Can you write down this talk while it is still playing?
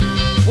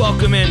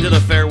Welcome into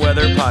the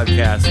Fairweather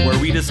Podcast, where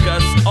we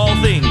discuss all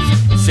things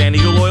San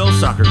Diego Loyal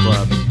Soccer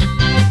Club.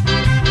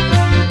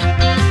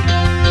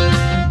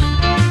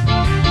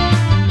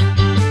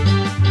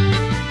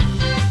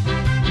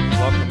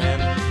 Welcome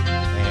in,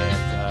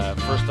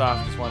 and first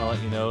off, just want to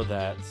let you know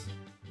that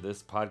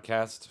this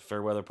podcast,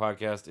 Fairweather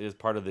Podcast, is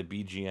part of the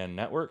BGN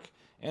Network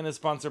and is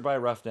sponsored by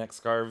Roughneck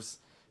Scarves.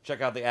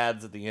 Check out the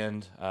ads at the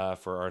end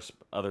for our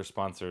other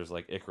sponsors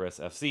like Icarus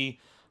FC.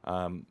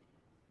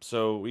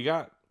 So we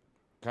got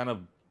kind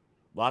of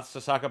lots to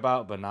talk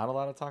about, but not a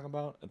lot to talk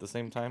about at the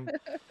same time.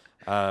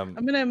 I'm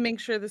going to make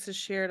sure this is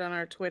shared on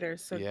our Twitter,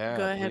 so Yeah,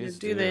 go ahead please and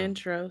do the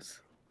intros.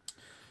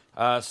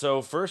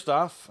 So first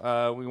off,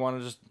 we want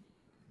to just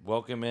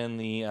welcome in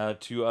the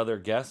two other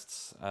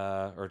guests,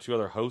 or two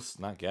other hosts,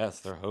 not guests,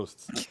 they're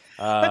hosts.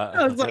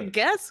 I was like,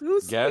 guess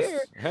who's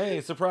here?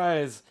 Hey,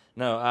 surprise.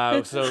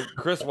 No, so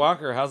Chris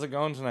Walker, how's it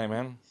going tonight,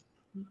 man?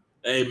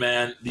 Hey,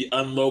 man, the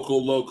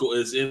unlocal local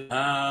is in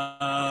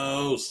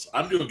house.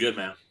 I'm doing good,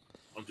 man.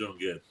 I'm doing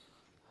good.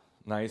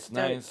 Nice.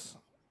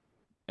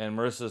 And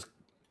Marissa's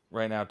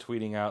right now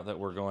tweeting out that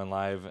we're going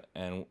live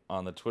and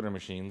on the Twitter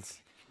machines.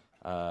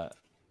 And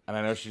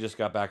I know she just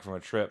got back from a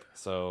trip.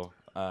 So,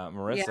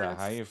 Marissa, Yes.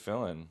 how you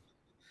feeling?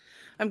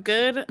 I'm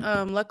good.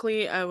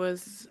 Luckily, I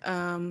was...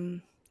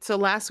 so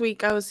last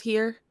week, I was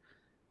here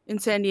in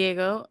San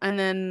Diego, and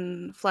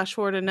then flash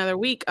forward another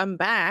week, I'm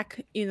back,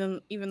 even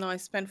though I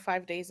spent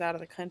 5 days out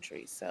of the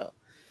country. So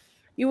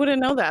you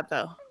wouldn't know that,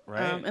 though.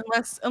 Right.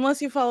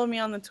 Unless you follow me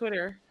on the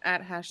Twitter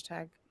at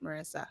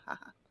 #Marissa.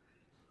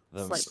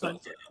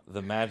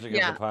 The magic of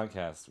the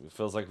podcast. It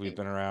feels like we've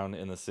been around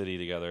in the city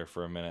together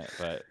for a minute,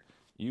 but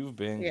you've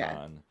been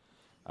gone.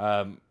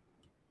 So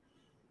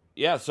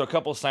a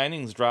couple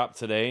signings dropped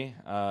today.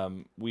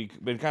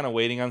 We've been kind of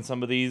waiting on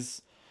some of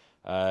these.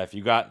 If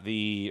you got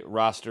the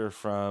roster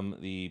from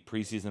the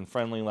preseason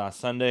friendly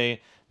last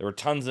Sunday, there were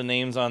tons of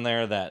names on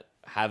there that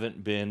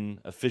haven't been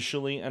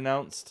officially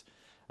announced.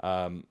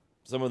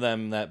 Some of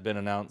them that have been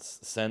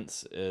announced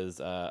since is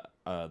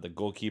the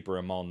goalkeeper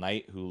Amal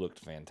Knight, who looked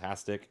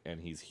fantastic,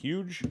 and he's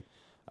huge,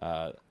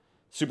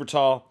 super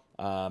tall,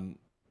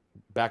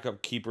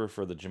 backup keeper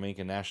for the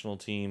Jamaican national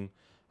team.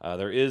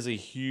 There is a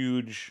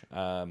huge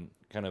kind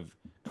of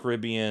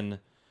Caribbean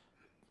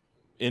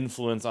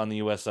influence on the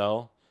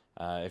USL.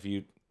 If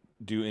you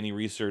do any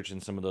research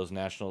in some of those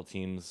national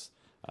teams,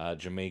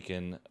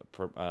 Jamaican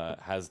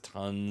has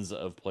tons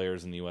of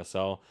players in the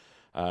USL.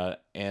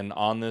 And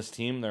on this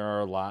team, there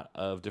are a lot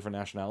of different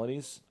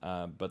nationalities.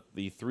 But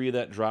the three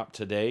that dropped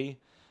today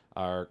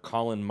are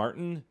Colin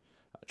Martin,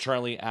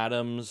 Charlie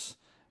Adams,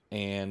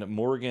 and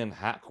Morgan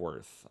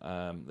Hackworth.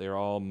 They're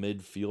all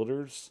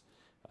midfielders.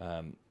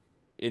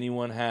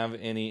 Anyone have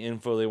any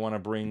info they want to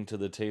bring to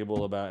the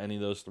table about any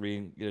of those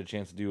three? Get a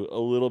chance to do a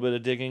little bit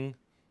of digging?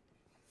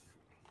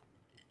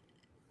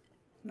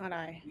 Not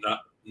I.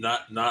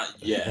 Not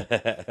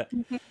yet.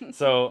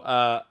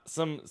 So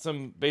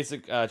some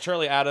basic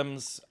Charlie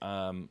Adams,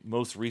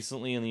 most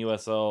recently in the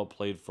USL,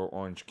 played for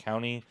Orange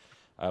County.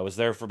 Was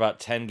there for about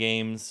 10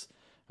 games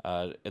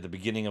at the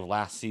beginning of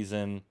last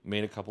season.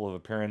 Made a couple of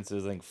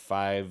appearances, I think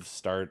 5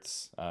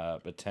 starts,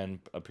 but 10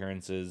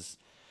 appearances,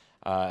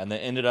 and then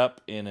ended up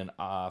in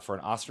for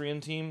an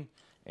Austrian team.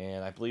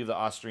 And I believe the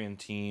Austrian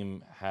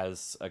team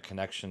has a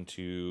connection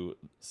to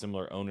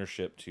similar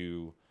ownership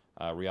to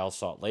Real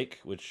Salt Lake,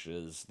 which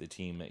is the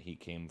team that he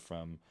came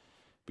from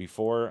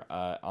before.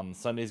 On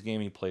Sunday's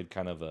game, he played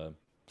kind of a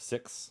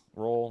 6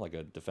 role, like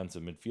a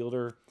defensive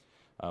midfielder,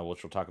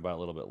 which we'll talk about a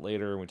little bit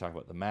later when we talk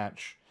about the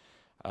match.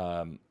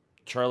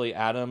 Charlie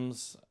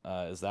Adams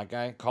is that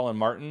guy. Colin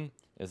Martin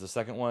is the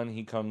second one.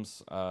 He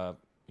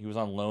was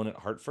on loan at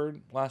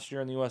Hartford last year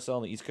in the USL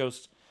on the East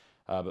Coast,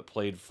 but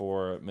played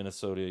for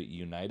Minnesota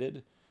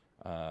United.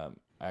 I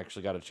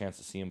actually got a chance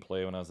to see him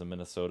play when I was in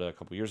Minnesota a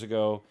couple years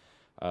ago.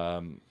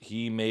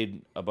 He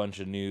made a bunch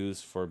of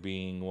news for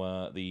being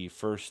the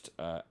first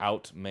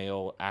out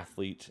male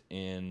athlete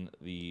in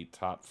the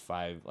top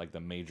 5, like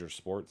the major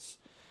sports.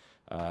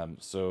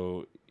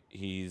 So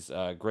he's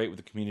great with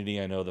the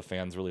community. I know the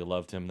fans really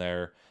loved him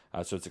there.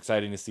 So it's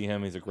exciting to see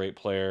him. He's a great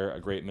player, a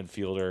great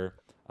midfielder,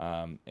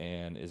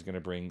 and is going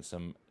to bring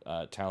some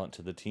talent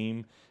to the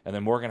team. And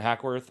then Morgan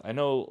Hackworth, I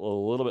know a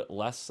little bit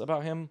less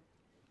about him,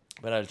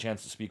 but I had a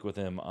chance to speak with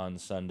him on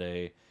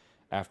Sunday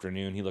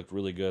afternoon. He looked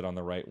really good on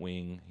the right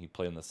wing. He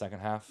played in the second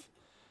half.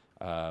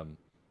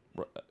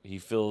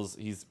 He's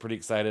pretty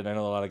excited. I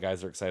know a lot of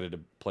guys are excited to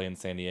play in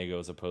San Diego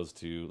as opposed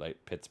to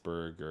like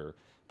Pittsburgh or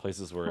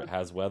places where it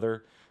has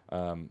weather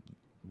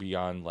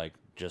beyond like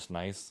just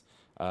nice.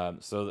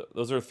 So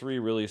those are 3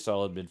 really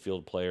solid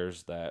midfield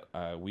players that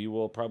we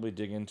will probably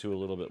dig into a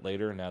little bit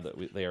later. Now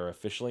that they are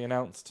officially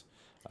announced,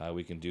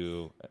 we can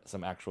do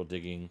some actual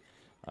digging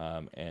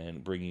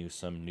and bring you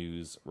some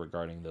news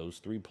regarding those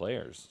 3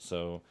 players.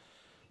 So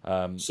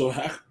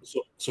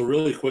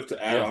really quick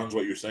to add on to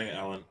what you're saying,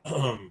 Alan.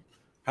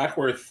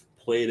 Hackworth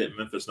played at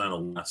Memphis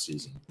 9 last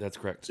season. That's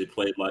correct. So he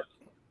played like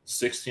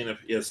 16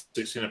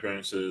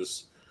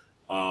 appearances.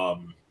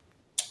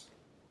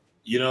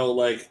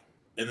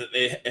 and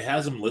it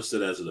has him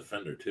listed as a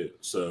defender too.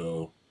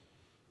 So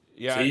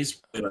Yeah, he's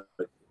playing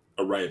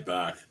a right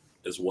back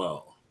as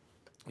well.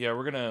 yeah.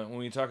 We're gonna when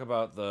we talk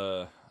about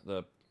the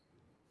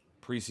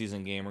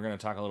preseason game, we're gonna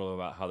talk a little bit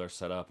about how they're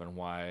set up and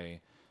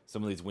why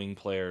some of these wing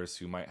players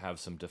who might have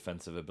some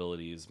defensive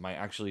abilities might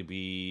actually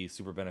be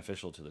super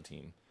beneficial to the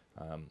team.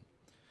 A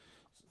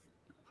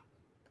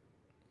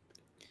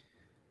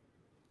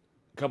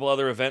couple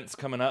other events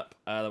coming up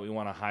that we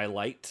want to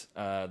highlight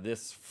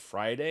this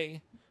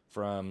Friday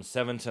from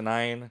 7 to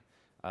 9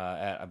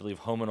 at, I believe,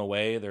 Home and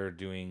Away. They're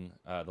doing,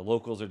 the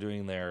locals are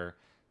doing their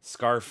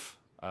scarf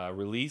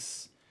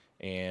release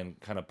and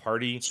kind of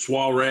party.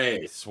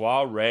 Soiree.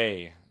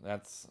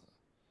 That's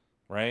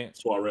right.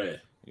 Soiree.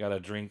 You got to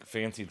drink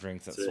fancy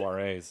drinks at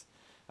soirees.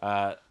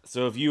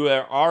 So if you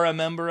are a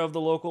member of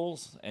the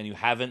locals and you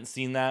haven't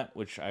seen that,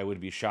 which I would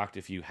be shocked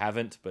if you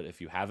haven't, but if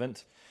you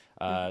haven't,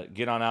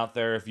 get on out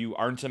there. If you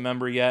aren't a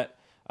member yet,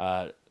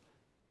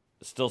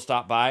 still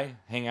stop by,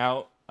 hang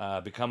out,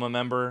 become a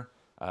member,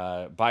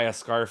 buy a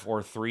scarf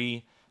or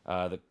 3.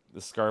 The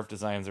scarf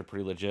designs are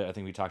pretty legit. I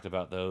think we talked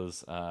about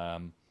those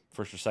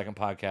first or second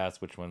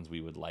podcast, which ones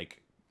we would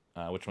like,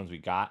 which ones we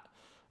got.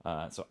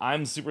 So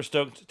I'm super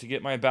stoked to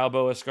get my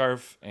Balboa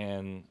scarf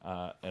and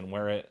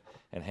wear it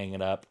and hang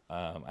it up.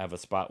 I have a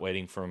spot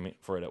waiting for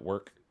it at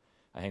work.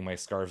 I hang my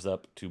scarves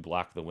up to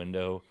block the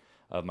window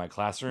of my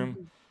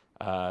classroom.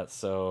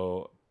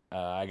 So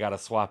I got to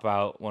swap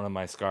out one of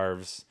my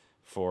scarves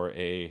for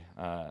a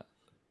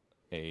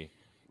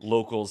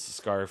locals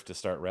scarf to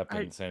start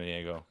repping in San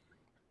Diego.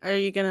 Are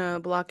you gonna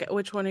block it?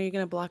 Which one are you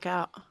gonna block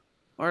out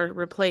or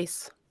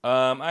replace?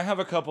 I have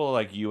a couple of,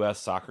 like, U.S.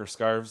 soccer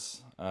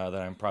scarves that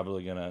I'm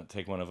probably gonna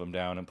take one of them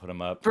down and put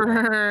them up.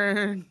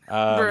 Burn.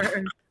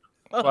 Burn.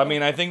 Well, I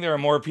mean, I think there are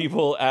more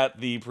people at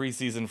the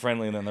preseason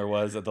friendly than there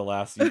was at the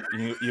last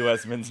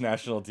U.S. men's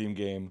national team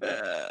game.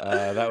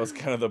 That was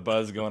kind of the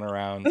buzz going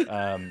around.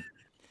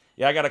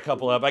 Yeah, I got a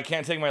couple up. I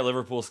can't take my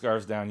Liverpool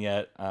scarves down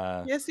yet.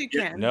 Yes, you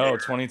can. No,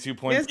 22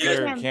 points Yes,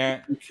 you clear.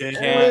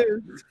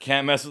 can.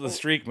 Can't mess with the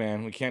streak,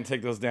 man. We can't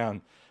take those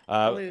down.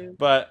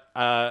 But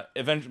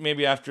eventually,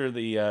 maybe after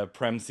the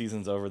Prem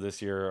season's over this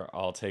year,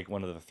 I'll take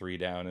one of the 3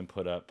 down and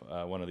put up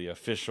one of the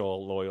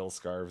official loyal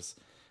scarves.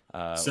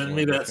 Send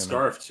me that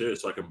scarf too,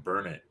 so I can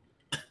burn it.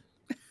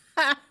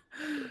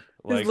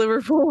 Like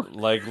Liverpool,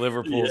 like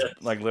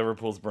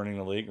Liverpool's burning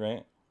the league,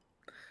 right?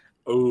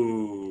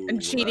 Oh, and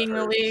cheating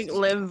the league,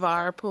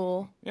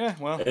 Liverpool. Yeah,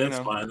 well, that's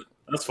fine.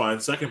 That's fine.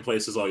 Second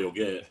place is all you'll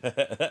get.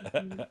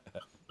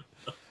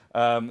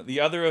 The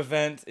other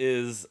event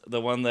is the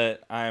one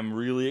that I'm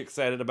really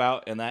excited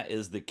about, and that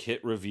is the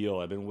kit reveal.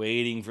 I've been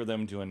waiting for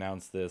them to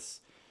announce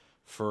this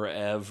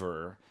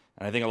forever,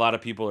 and I think a lot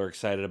of people are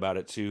excited about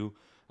it too.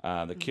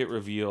 The kit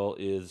reveal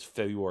is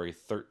February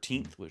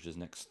 13th, which is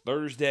next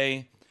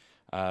Thursday.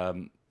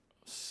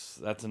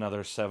 That's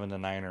another 7 to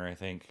 9er, I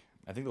think.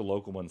 I think the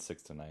local one's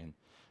 6 to 9.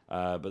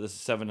 But this is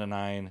 7 to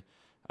 9.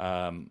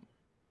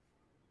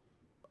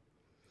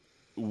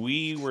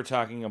 We were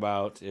talking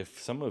about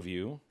if some of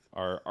you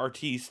are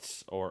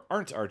artistes or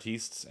aren't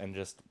artistes and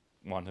just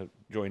want to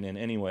join in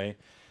anyway.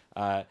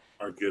 Are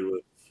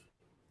good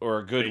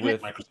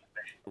with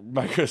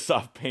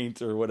Microsoft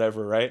Paint or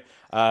whatever, right?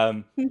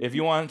 If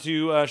you want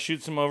to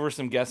shoot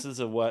some guesses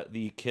of what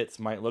the kits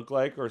might look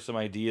like or some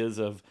ideas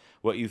of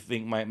what you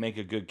think might make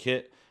a good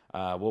kit,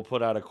 we'll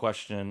put out a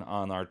question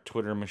on our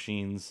Twitter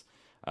machines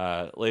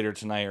later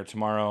tonight or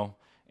tomorrow,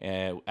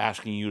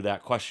 asking you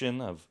that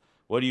question of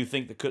what do you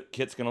think the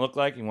kit's going to look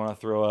like. You want to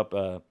throw up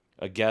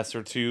a guess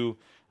or two,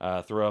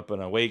 throw up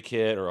an away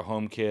kit or a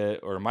home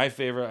kit, or my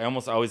favorite, I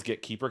almost always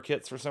get keeper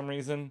kits for some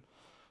reason.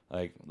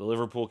 Like the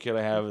Liverpool kit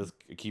I have is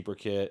a keeper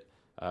kit.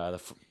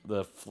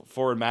 The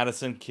Forward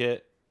Madison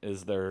kit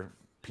is their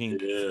pink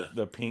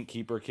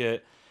keeper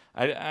kit.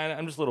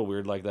 I'm just a little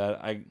weird like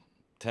that. I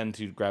tend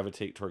to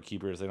gravitate toward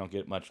keepers. They don't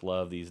get much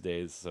love these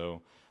days.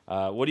 So,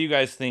 what do you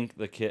guys think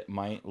the kit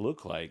might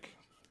look like?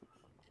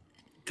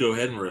 Go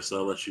ahead, Marissa.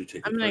 I'll let you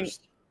take it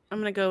first. I'm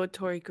gonna go with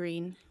Torrey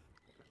Green.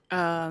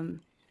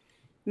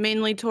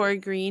 Mainly Torrey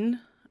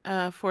Green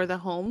for the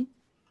home.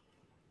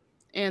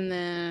 And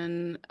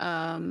then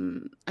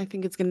I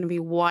think it's going to be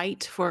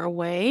white for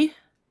away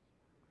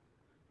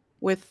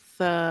with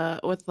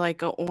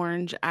like an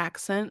orange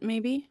accent,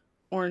 maybe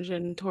orange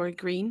and Torrey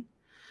green.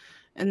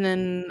 And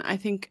then I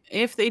think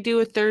if they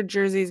do a third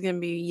jersey, it's going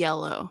to be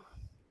yellow.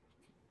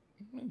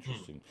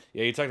 Interesting.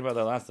 Yeah, you talked about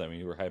that last time.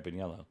 You were hyping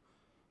yellow.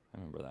 I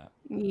remember that.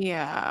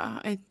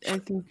 Yeah, I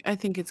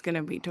think it's going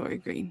to be Torrey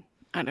green.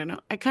 I don't know.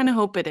 I kind of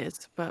hope it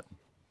is, but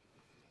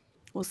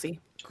we'll see.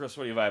 Chris,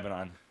 what are you vibing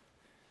on?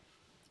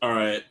 All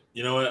right.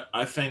 You know what?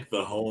 I think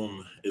the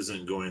home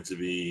isn't going to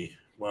be,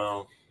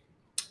 well,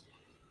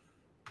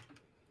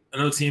 I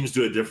know teams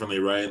do it differently,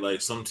 right? Like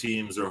some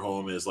teams, their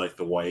home is like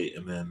the white,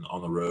 and then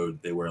on the road,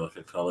 they wear like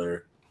a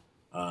color.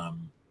 Well,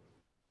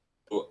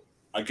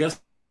 I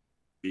guess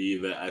be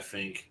that I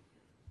think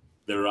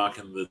they're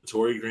rocking the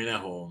Torrey green at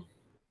home.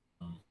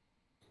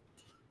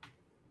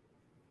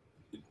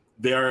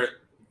 They're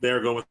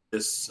going with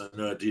this. I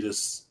know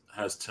Adidas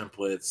has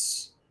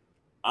templates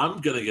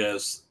I'm gonna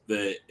guess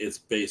that it's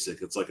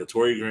basic. It's like a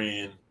Tory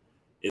green.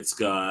 It's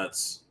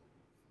got.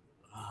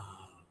 Uh,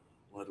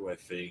 what do I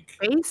think?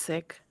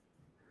 Basic.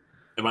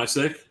 Am I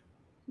sick?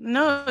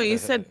 No, you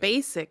said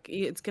basic.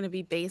 It's gonna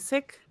be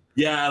basic.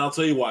 Yeah, and I'll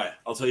tell you why.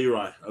 I'll tell you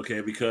why.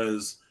 Okay,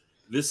 because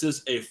this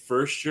is a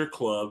first year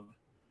club,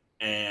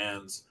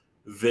 and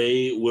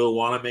they will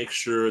want to make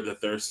sure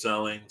that they're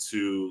selling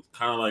to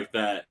kind of like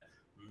that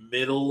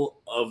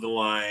middle of the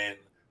line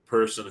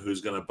person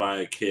who's going to buy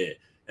a kit.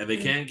 And they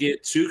can't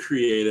get too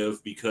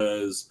creative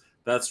because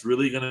that's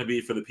really going to be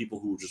for the people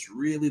who just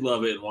really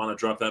love it and want to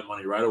drop that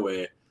money right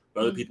away.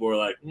 But other people are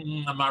like,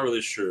 I'm not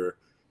really sure.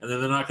 And then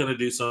they're not going to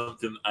do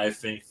something I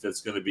think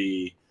that's going to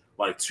be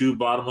like too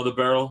bottom of the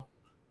barrel.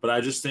 But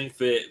I just think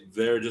that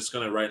they're just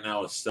going to right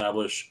now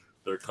establish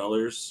their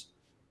colors,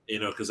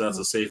 because that's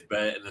a safe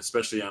bet. And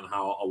especially on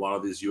how a lot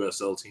of these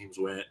USL teams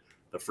went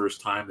the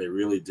first time, they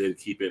really did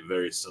keep it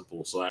very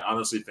simple. So I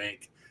honestly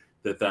think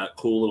that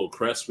cool little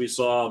crest we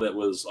saw that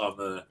was on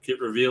the kit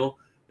reveal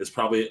is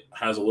probably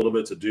has a little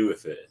bit to do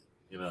with it,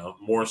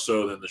 more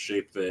so than the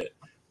shape that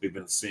we've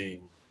been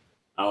seeing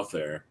out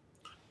there.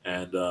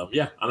 And I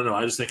don't know.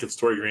 I just think it's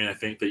Tory Green. I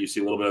think that you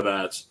see a little bit of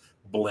that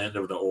blend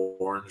of the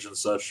orange and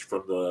such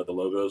from the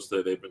logos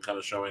that they've been kind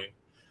of showing.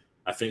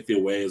 I think the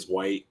away is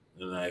white,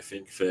 and I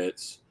think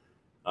that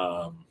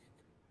um,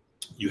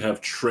 you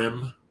have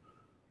trim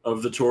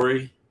of the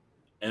Tory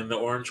and the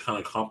orange kind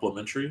of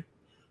complementary.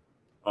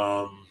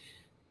 Um,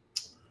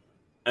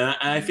 and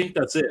I think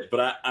that's it.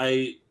 But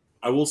I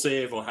will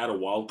say if I had a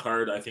wild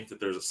card, I think that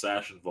there's a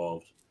sash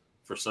involved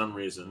for some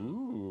reason.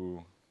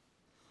 Ooh,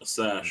 a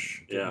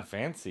sash, getting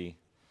fancy.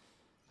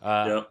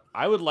 Yep.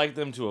 I would like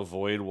them to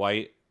avoid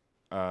white,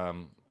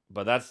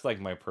 but that's like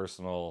my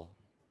personal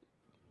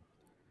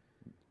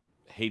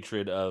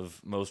hatred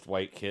of most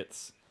white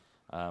kits.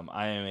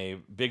 I am a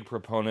big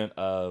proponent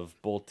of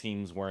both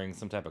teams wearing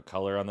some type of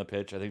color on the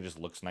pitch. I think it just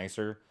looks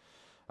nicer.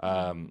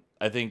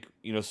 I think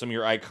some of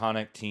your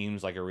iconic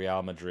teams like a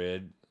Real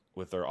Madrid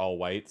with their all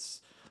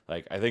whites,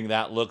 like I think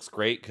that looks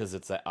great because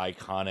it's that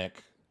iconic.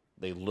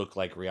 They look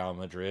like Real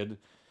Madrid,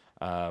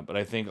 but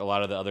I think a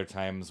lot of the other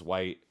times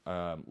white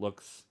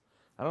looks.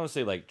 I don't want to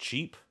say like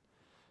cheap,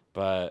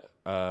 but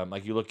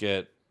like you look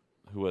at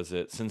who was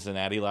it,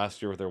 Cincinnati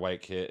last year with their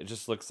white kit. It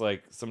just looks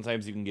like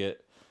sometimes you can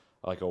get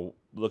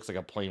looks like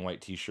a plain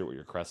white T-shirt with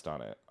your crest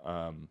on it.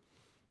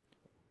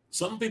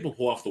 Some people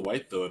pull off the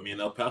white though. I mean,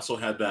 El Paso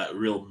had that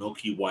real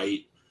milky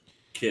white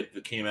kit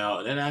that came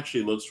out, and it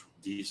actually looks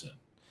decent.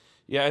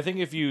 Yeah, I think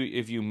if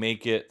you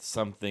make it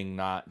something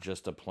not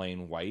just a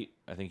plain white,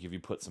 I think if you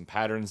put some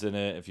patterns in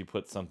it, if you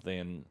put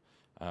something,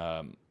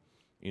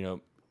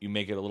 you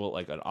make it a little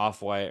like an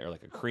off white or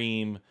like a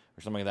cream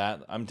or something like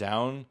that, I'm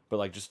down. But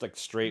like just like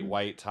straight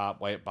white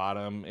top, white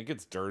bottom, it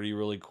gets dirty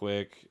really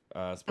quick,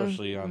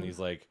 especially on these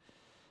like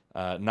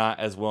not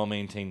as well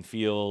maintained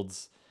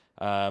fields.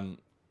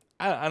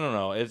 I don't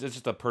know. It's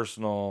just a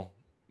personal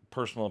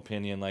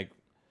opinion. Like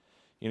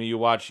you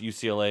watch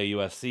UCLA,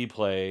 USC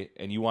play,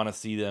 and you want to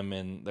see them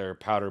in their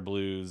powder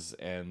blues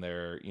and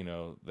their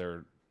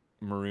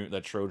maroon,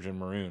 that Trojan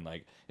maroon.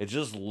 Like it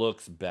just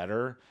looks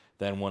better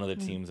than one of the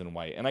teams in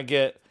white. And I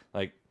get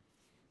like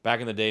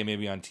back in the day,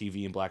 maybe on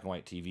TV and black and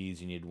white TVs,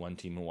 you need one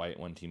team in white,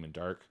 one team in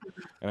dark.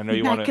 And I know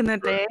you want to back in the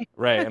day,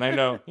 right? And I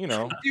know Do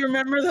you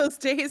remember those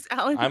days,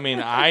 Alan? I mean,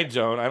 I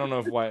don't. I don't know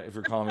if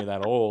you're calling me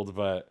that old,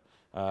 but.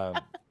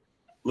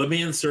 Let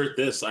me insert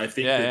this. I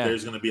think that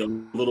there's going to be a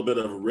little bit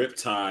of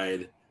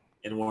riptide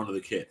in one of the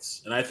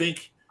kits, and I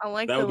think I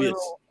like that the would be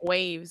little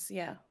waves.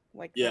 Yeah,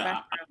 like the yeah.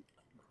 background.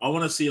 I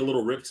want to see a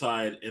little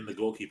riptide in the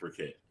goalkeeper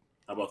kit.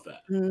 How about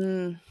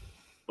that?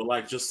 But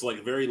like just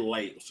like very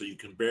light, so you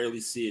can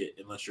barely see it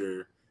unless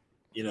you're,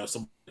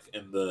 some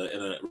in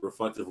a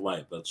reflective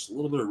light. But just a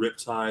little bit of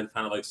riptide,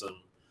 kind of like some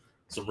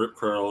rip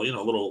curl,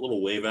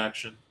 little wave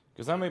action.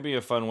 Because that might be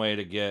a fun way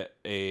to get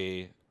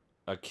a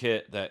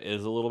kit that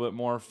is a little bit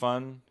more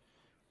fun,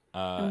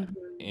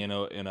 in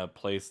a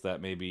place that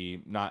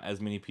maybe not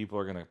as many people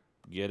are gonna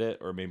get it,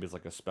 or maybe it's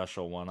like a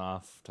special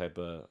one-off type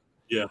of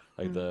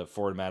like the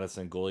Ford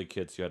Madison goalie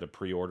kits. You had to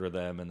pre-order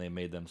them, and they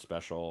made them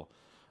special.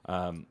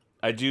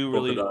 I do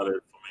really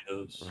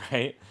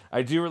right.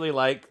 I do really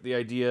like the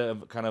idea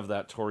of kind of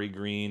that Tory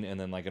green and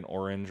then like an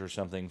orange or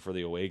something for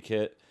the away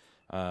kit.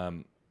 I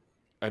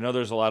know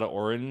there's a lot of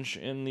orange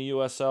in the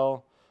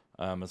USL.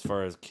 As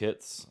far as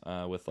kits,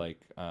 with like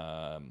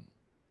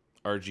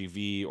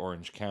RGV,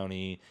 Orange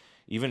County,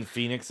 even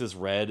Phoenix's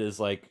red is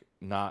like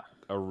not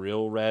a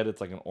real red; it's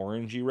like an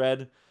orangey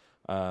red.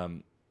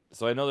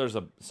 So I know there's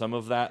some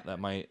of that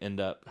might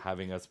end up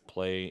having us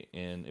play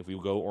in, if we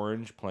go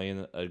orange,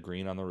 playing a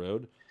green on the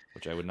road,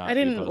 which I would not. I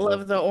didn't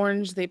love the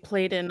orange they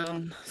played in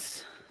on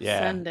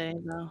Sunday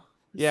though.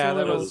 Yeah,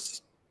 that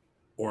was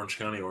Orange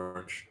County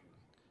orange.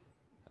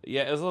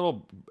 Yeah, it was a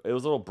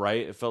little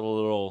bright. It felt a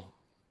little.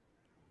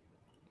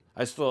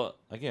 I still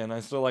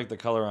like the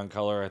color on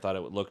color. I thought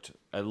it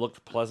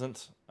looked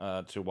pleasant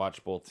to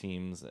watch both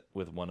teams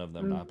with one of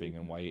them not being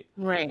in white.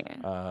 Right.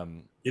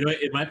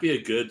 It might be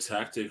a good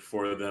tactic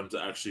for them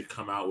to actually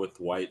come out with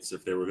whites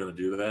if they were going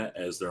to do that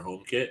as their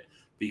home kit,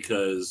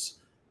 because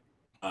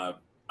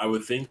I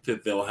would think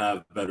that they'll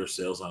have better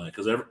sales on it.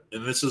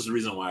 And this is the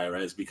reason why,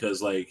 right? Is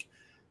because like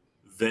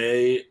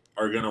they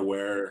are going to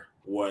wear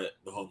what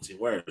the home team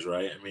wears,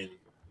 right? I mean,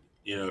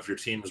 if your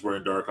team is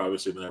wearing dark,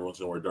 obviously, then everyone's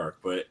going to wear dark.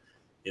 But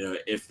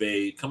if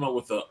they come up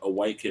with a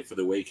white kit for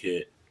the away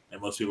kit, and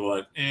most people are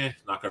like,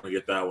 not going to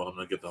get that one. I'm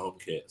going to get the home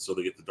kit. So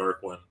they get the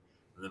dark one,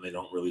 and then they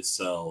don't really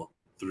sell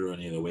through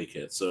any of the away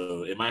kits.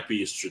 So it might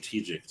be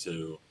strategic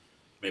to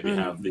maybe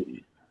have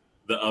the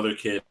other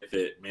kit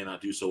that may not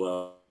do so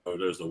well, or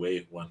there's the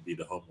away one be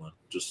the home one.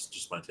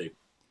 Just my take.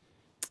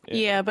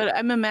 Yeah, but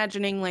I'm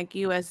imagining like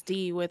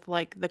USD with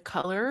like the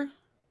color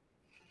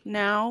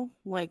now,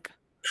 like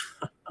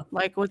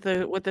with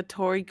the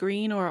Tory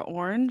green or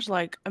orange.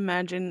 Like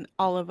imagine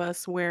all of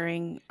us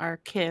wearing our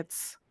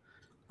kits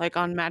like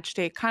on match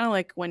day, kind of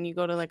like when you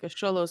go to like a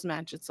Cholos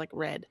match, it's like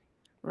red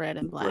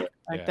and black. Right.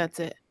 Like that's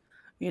it,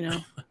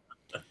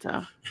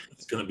 So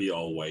It's gonna be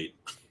all white.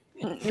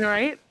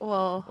 right?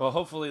 Well,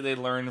 hopefully they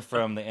learn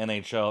from the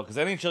NHL, because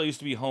NHL used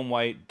to be home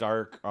white,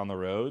 dark on the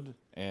road,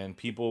 and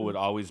people would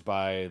always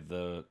buy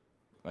the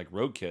like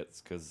road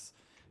kits because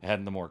it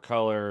had the more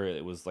color.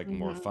 It was like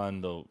more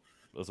fun.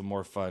 It was a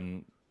more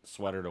fun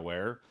sweater to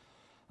wear.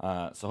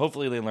 So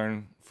hopefully they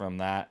learn from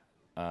that,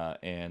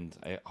 and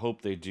I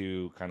hope they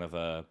do kind of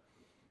a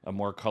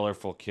more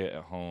colorful kit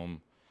at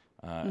home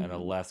and a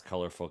less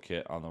colorful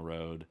kit on the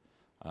road.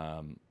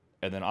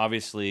 And then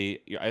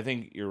obviously, I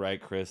think you're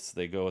right, Chris.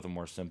 They go with a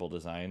more simple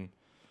design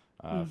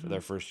for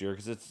their first year,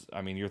 because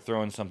you're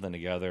throwing something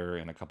together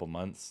in a couple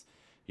months.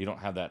 You don't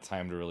have that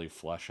time to really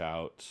flesh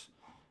out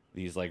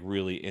these like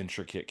really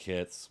intricate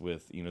kits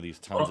with these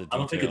tons of detail. I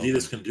don't think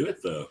Adidas can do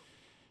it though.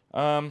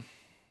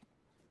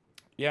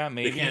 Yeah,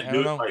 maybe. They can't I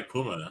don't do know. it like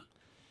Puma.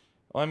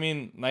 Well,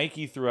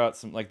 Nike threw out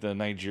some like the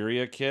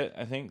Nigeria kit.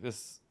 I think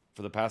this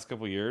for the past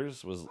couple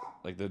years was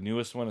like the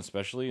newest one,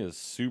 especially, is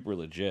super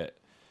legit.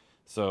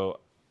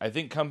 So I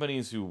think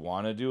companies who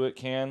want to do it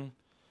can,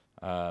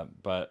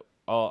 but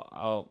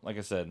I'll like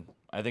I said,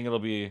 I think it'll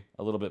be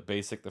a little bit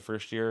basic the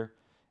first year,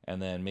 and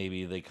then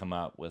maybe they come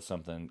out with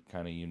something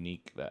kind of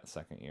unique that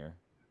second year.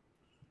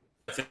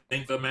 I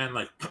think the man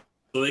like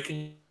so they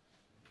can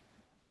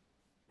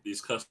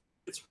these custom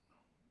kits,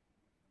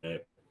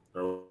 right?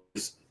 Or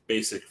these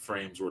basic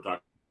frames we're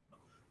talking about,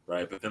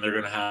 right? But then they're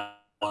gonna have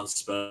one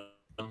special.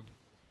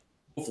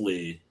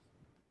 Hopefully,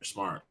 they're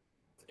smart.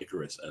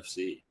 Icarus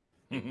FC.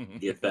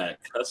 Get that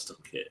custom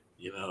kit.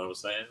 You know what I'm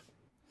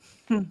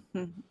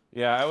saying?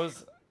 Yeah, I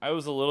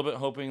was a little bit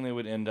hoping they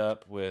would end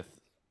up with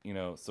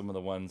some of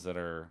the ones that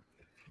are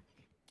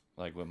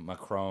like with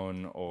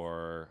Macron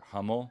or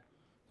Hummel,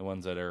 the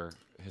ones that are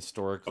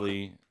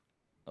historically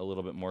a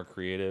little bit more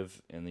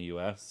creative in the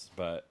U.S.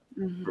 But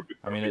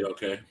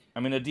Okay.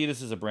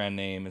 Adidas is a brand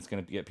name. It's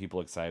going to get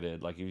people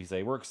excited. Like if you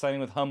say we're exciting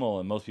with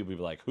Hummel, and most people will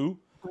be like, who?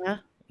 Yeah.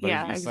 But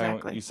yeah, if you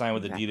exactly. sign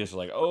with Adidas, you're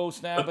like, oh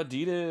snap,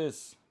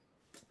 Adidas.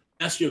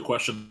 Ask you a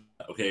question,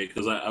 okay?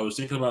 Because I was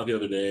thinking about it the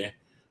other day.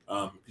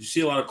 You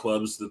see a lot of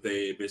clubs that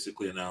they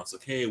basically announce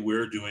like, hey,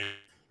 we're doing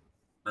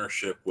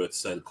partnership with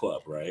said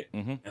club, right?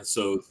 Mm-hmm. And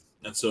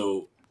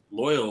so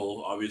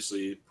Loyal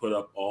obviously put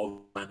up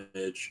all the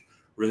signage,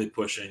 really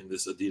pushing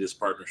this Adidas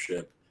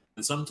partnership.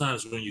 And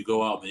sometimes when you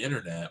go out on the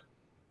internet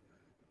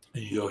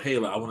and you go, hey,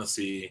 I want to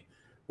see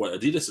what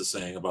Adidas is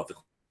saying about the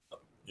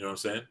club, you know what I'm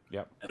saying?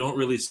 Yep. I don't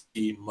really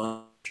see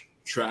much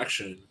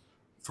traction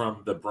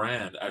from the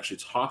brand actually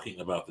talking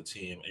about the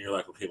team, and you're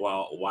like, okay,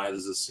 well, why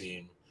does this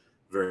seem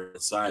very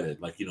one-sided?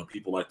 Like,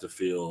 people like to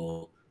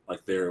feel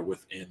like they're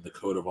within the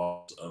code of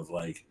arms of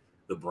like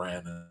the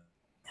brand and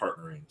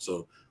partnering.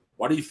 So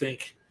why do you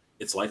think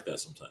it's like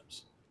that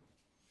sometimes?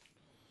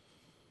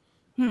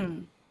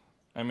 I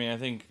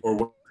think,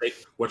 or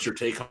what's your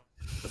take on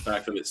the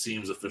fact that it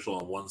seems official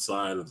on one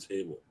side of the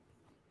table?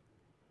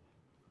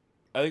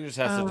 I think it just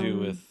has to do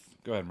with.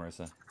 Go ahead,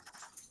 Marissa.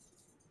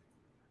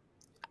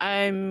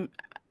 I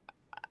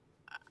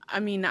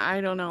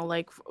don't know,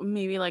 like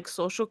maybe like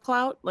social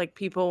clout, like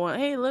people want,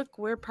 hey, look,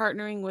 we're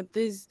partnering with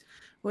these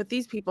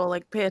people,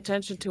 like pay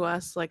attention to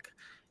us, like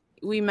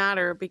we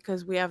matter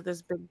because we have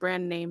this big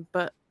brand name,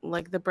 but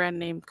like the brand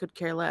name could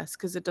care less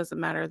because it doesn't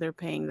matter, they're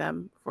paying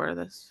them for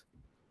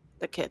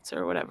the kits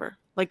or whatever.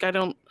 Like I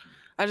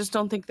just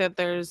don't think that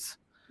there's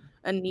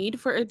a need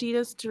for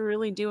Adidas to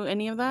really do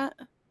any of that,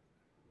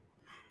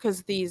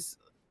 because these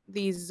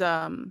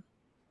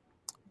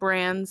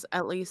brands,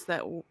 at least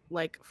that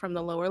like from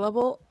the lower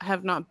level,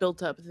 have not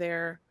built up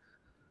their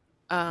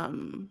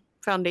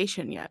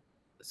foundation yet.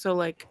 So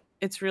like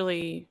it's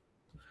really,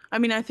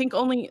 I think the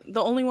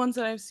only ones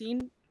that I've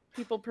seen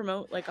people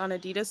promote like on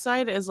Adidas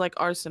side is like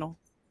Arsenal,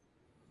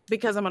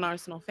 because I'm an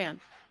Arsenal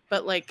fan.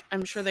 But like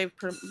I'm sure they've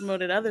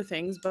promoted other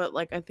things, but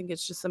like I think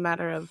it's just a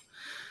matter of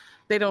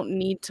they don't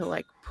need to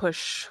like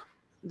push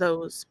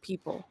those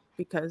people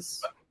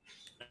because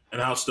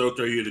And how stoked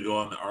are you to go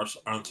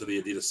onto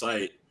the Adidas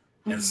site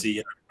and Mhm.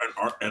 see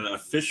an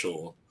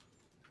official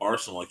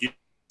Arsenal? Like,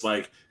 it's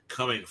like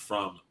coming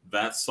from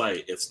that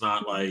site. It's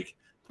not like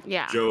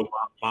Yeah, Joe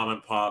Mom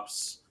and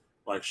Pop's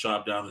like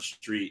shop down the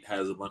street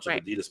has a bunch of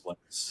right. Adidas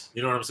players.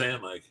 You know what I'm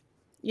saying? Like,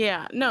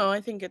 Yeah, no,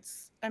 I think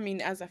it's. I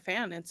mean, as a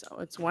fan,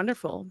 it's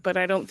wonderful, but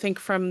I don't think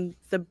from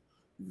the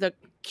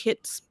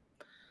kits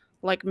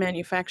like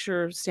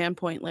manufacturer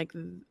standpoint, like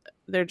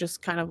they're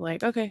just kind of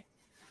like okay,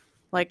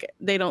 like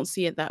they don't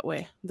see it that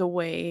way, the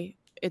way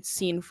it's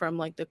seen from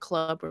like the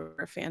club or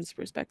a fan's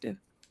perspective.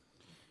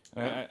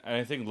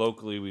 I think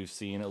locally we've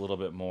seen a little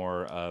bit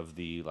more of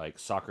the like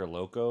soccer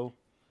loco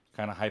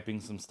kind of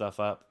hyping some stuff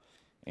up.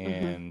 Hmm.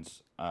 And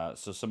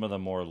so some of the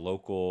more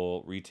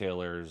local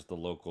retailers, the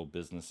local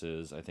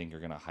businesses, I think are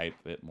going to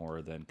hype it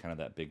more than kind of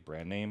that big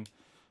brand name.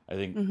 I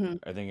think Hmm.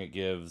 I think it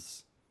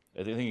gives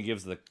I think it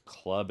gives the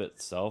club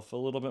itself a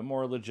little bit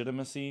more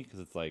legitimacy because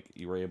it's like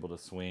you were able to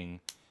swing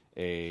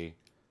a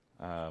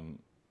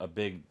a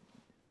big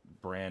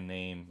brand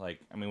name like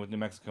I mean with New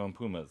Mexico and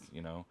Pumas,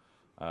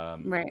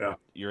 Right. yeah,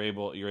 you're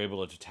able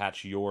to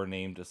attach your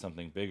name to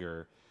something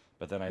bigger.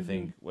 But then I Hmm.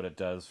 think what it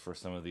does for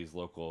some of these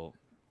local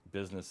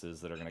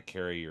businesses that are going to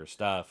carry your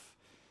stuff,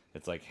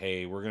 it's like,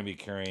 hey, we're going to be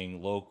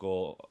carrying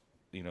local,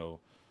 you know,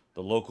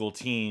 the local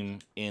team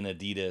in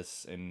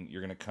Adidas, and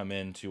you're going to come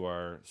into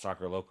our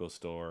Soccer Loco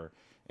store,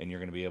 and you're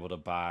going to be able to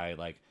buy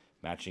like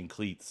matching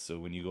cleats. So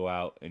when you go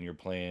out and you're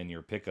playing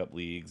your pickup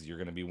leagues, you're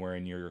going to be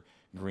wearing your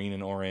green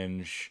and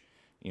orange,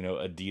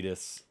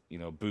 Adidas,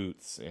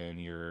 boots,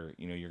 and you're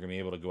gonna be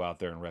able to go out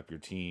there and rep your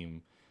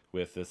team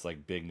with this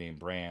like big name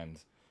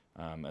brand,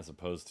 as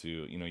opposed to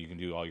you can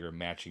do all your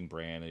matching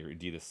brand, your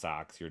Adidas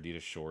socks, your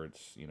Adidas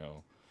shorts.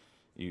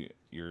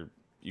 You're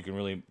you can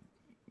really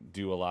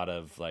do a lot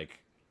of like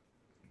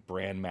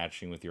brand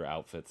matching with your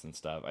outfits and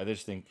stuff. I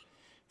just think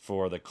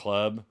for the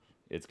club,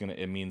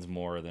 it means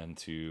more than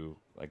to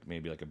like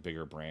maybe like a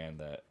bigger brand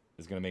that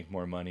is gonna make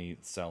more money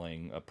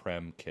selling a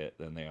prem kit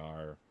than they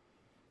are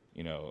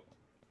you know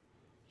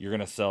you're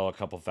gonna sell a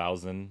couple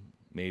thousand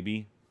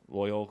maybe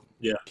loyal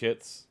yeah.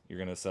 kits. You're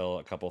gonna sell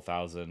a couple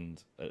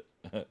thousand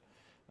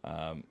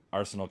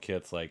Arsenal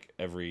kits like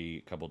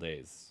every couple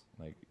days.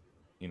 Like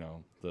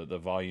the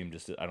volume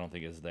just I don't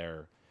think is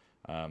there.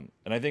 And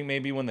I think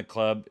maybe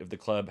if the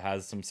club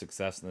has some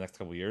success in the next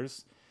couple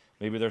years,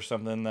 maybe there's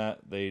something that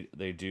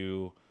they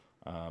do.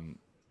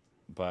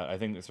 But I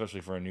think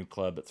especially for a new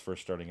club that's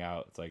first starting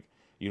out, it's like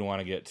you don't want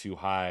to get too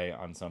high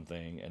on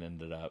something and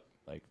ended up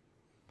like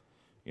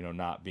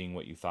not being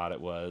what you thought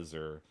it was,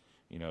 or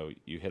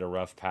you hit a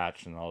rough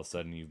patch and all of a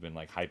sudden you've been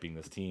like hyping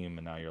this team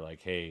and now you're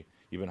like, hey,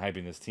 you've been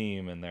hyping this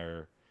team and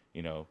they're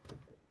you know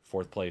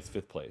fourth place,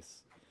 fifth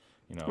place,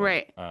 you know.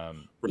 Right.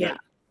 Um, Yeah. Right.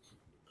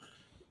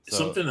 so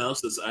Something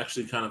else that's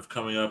actually kind of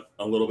coming up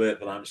a little bit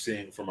that I'm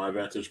seeing from my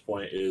vantage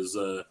point is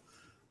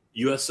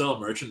USL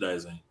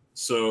merchandising.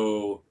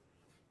 So,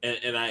 and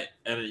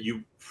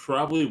you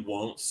probably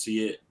won't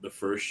see it the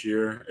first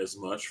year as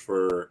much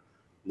for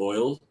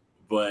Loyal,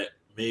 but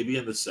maybe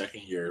in the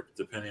second year,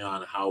 depending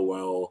on how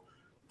well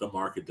the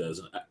market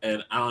does.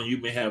 And Alan, you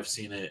may have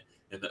seen it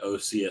in the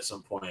OC at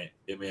some point.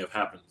 It may have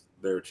happened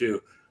there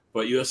too.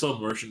 But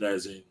USL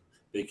merchandising,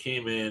 they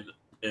came in,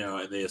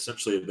 and they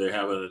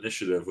have an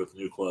initiative with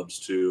new clubs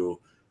to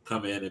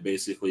come in and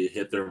basically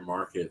hit their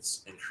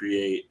markets and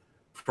create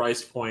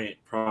price point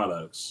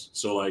products.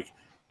 So like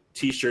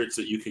t-shirts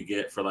that you could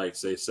get for like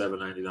say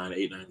 $7.99,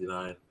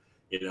 $8.99.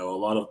 A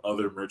lot of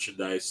other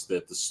merchandise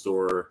that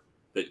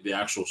the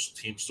actual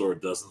team store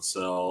doesn't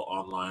sell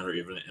online or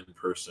even in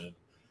person.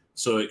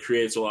 So it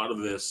creates a lot of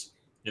this,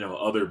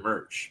 other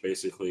merch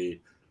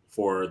basically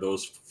for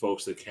those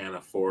folks that can't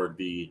afford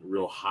the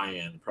real high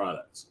end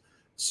products.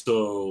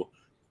 So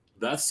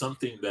that's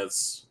something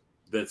that's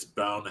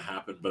bound to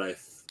happen. But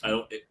I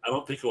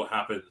don't think it will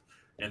happen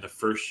in the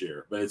first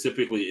year. But it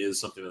typically is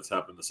something that's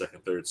happened the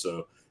second, third.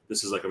 So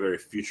this is like a very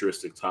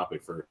futuristic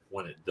topic for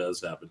when it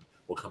does happen.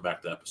 We'll come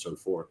back to episode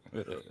 4.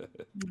 Right.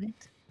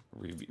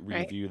 Right.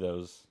 review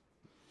those.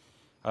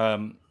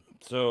 Um,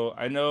 so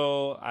I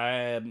know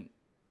I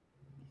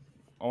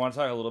want to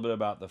talk a little bit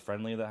about the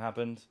friendly that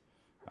happened,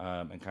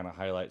 and kind of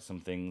highlight some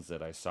things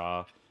that I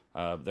saw.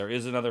 There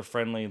is another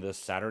friendly this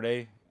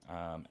Saturday,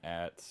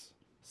 at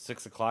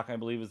 6 o'clock, I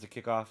believe, is the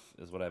kickoff,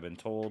 is what I've been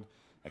told,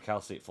 at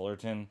Cal State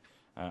Fullerton.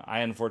 I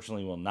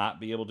unfortunately will not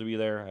be able to be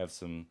there. I have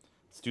some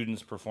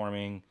students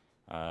performing,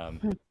 um,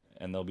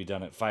 and they'll be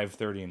done at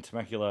 5:30 in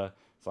Temecula,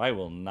 so I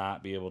will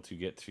not be able to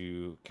get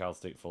to Cal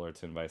State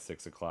Fullerton by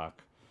 6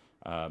 o'clock.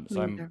 So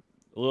Me I'm neither.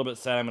 a little bit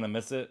sad I'm going to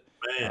miss it.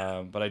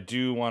 Man, But I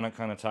do want to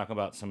kind of talk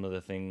about some of the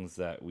things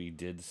that we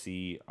did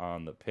see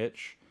on the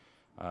pitch.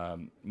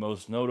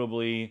 Most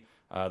notably,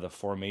 the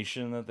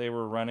formation that they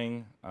were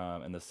running,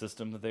 and the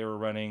system that they were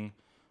running,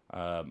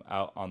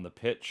 out on the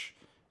pitch.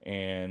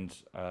 And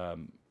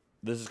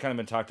this has kind of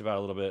been talked about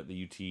a little bit.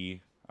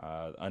 The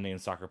UT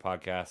Unnamed Soccer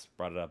Podcast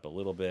brought it up a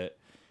little bit.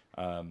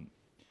 Um,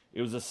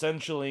 it was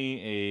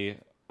essentially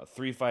a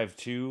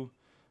 3-5-2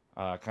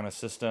 kind of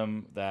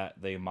system that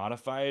they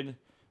modified,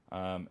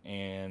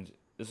 And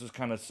this was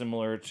kind of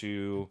similar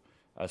to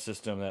a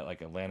system that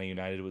like Atlanta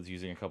United was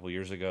using a couple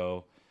years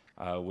ago,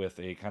 with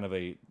a kind of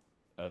a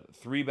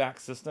three-back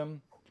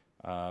system,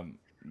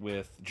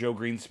 with Joe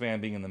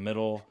Greenspan being in the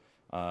middle,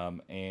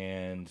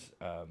 and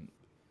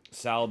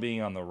Sal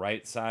being on the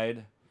right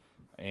side,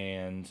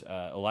 and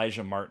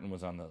Elijah Martin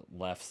was on the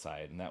left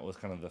side, and that was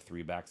kind of the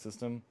three-back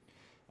system.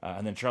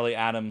 And then Charlie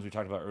Adams, we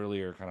talked about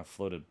earlier, kind of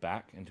floated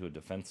back into a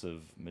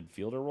defensive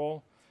midfielder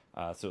role.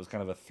 So it was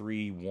kind of a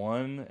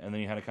 3-1, and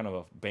then you had a kind of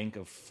a bank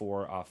of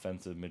four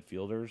offensive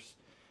midfielders,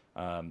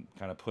 kind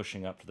of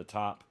pushing up to the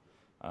top.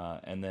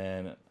 And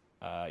then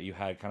you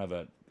had kind of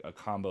a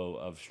combo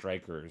of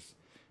strikers.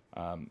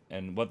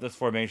 And what this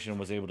formation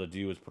was able to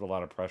do is put a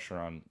lot of pressure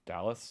on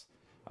Dallas.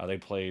 They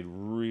played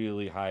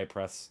really high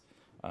press,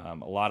 a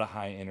lot of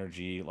high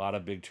energy, a lot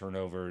of big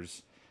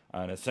turnovers,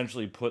 and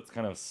essentially put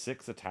kind of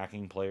 6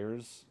 attacking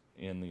players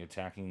in the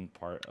attacking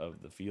part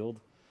of the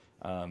field.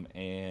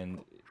 And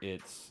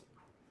it's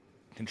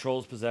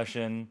controls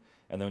possession,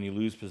 and then when you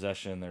lose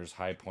possession, there's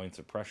high points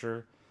of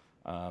pressure.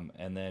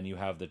 And then you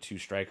have the 2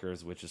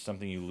 strikers, which is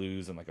something you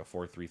lose in like a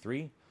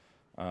 4-3-3.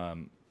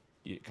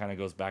 It kind of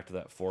goes back to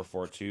that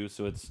 4-4-2.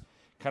 So it's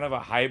kind of a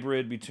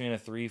hybrid between a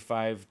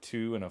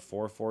 3-5-2 and a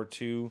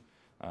 4-4-2.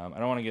 I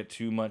don't want to get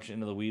too much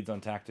into the weeds on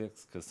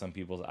tactics because some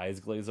people's eyes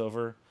glaze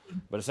over.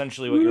 But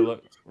essentially,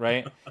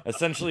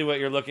 Essentially, what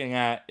you're looking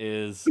at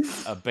is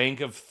a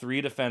bank of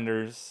 3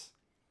 defenders,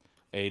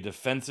 a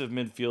defensive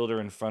midfielder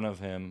in front of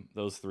him,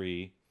 those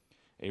 3,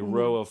 a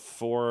row of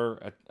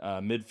 4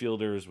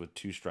 midfielders with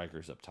 2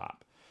 strikers up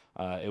top.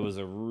 It was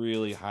a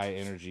really high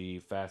energy,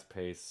 fast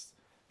paced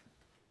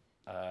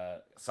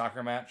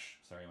soccer match.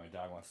 Sorry, my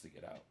dog wants to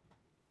get out.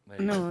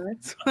 There you go.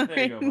 That's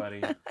There you go,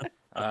 buddy.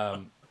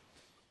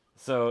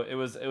 So it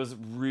was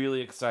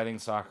really exciting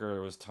soccer.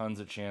 There was tons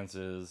of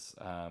chances.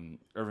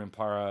 Irvin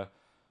Para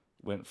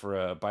went for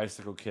a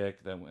bicycle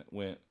kick that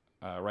went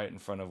right in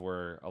front of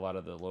where a lot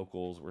of the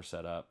locals were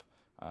set up.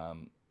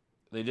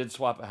 They did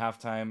swap at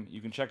halftime.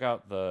 You can check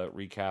out the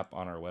recap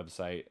on our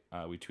website.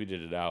 We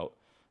tweeted it out.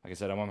 Like I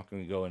said, I'm not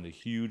going to go into a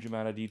huge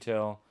amount of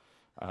detail,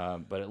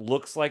 but it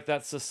looks like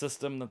that's the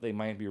system that they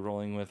might be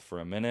rolling with for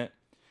a minute.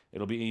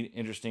 It'll be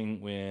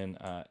interesting when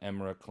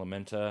Emre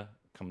Clementa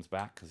comes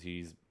back because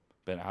he's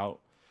been out.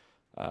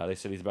 They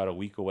said he's about a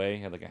week away.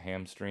 He had like a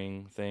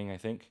hamstring thing, I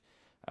think.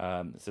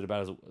 Said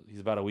he's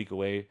about a week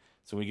away.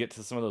 So when we get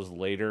to some of those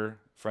later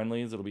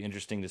friendlies, it'll be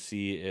interesting to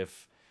see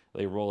if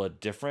they roll a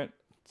different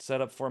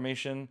setup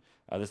formation.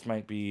 This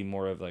might be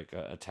more of like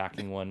a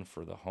attacking one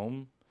for the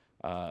home,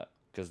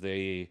 because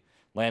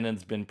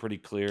Landon's been pretty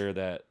clear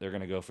that they're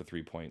going to go for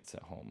 3 points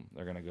at home.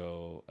 They're going to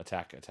go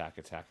attack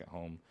at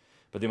home,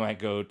 but they might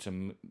go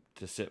to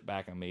sit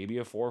back and maybe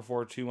a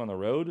 4-4-2 on the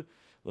road,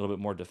 a little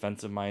bit more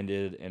defensive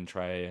minded, and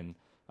try and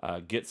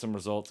get some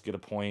results, get a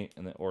point,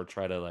 or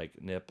try to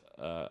like nip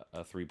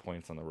 3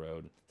 points on the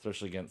road,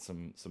 especially against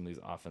some of these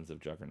offensive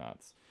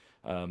juggernauts.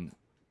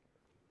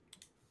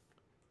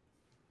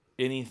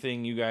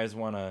 Anything you guys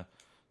want to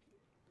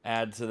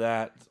add to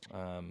that?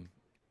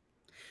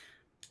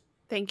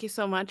 Thank you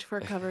so much for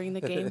covering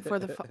the game for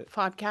the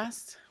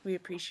podcast. We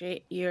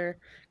appreciate your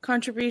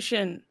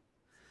contribution.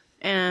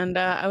 And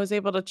I was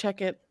able to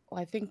check it,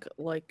 I think,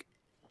 like,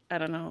 I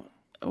don't know,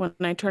 when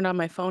I turned on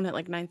my phone at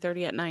like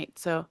 9:30 at night.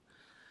 So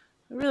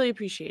I really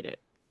appreciate it.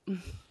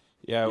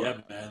 Yeah,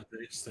 man.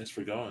 Thanks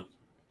for going.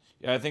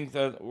 Yeah, I think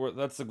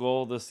that's the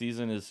goal this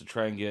season, is to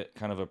try and get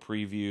kind of a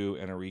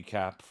preview and a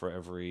recap for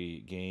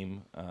every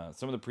game.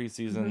 Some of the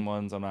preseason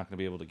ones I'm not going to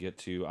be able to get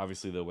to.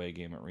 Obviously, the away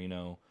game at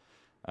Reno.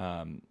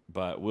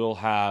 But we'll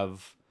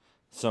have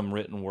some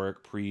written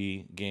work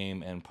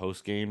pre-game and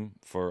post-game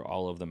for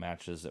all of the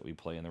matches that we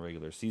play in the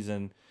regular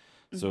season.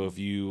 So if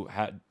you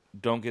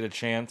don't get a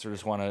chance or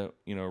just want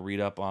to read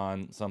up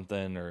on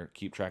something or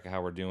keep track of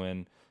how we're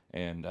doing,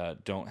 and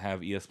don't have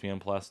ESPN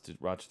Plus to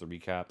watch the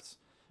recaps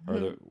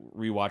or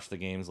rewatch the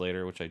games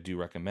later, which I do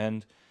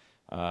recommend,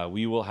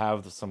 we will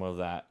have some of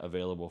that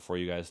available for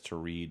you guys to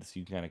read, so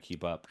you can kind of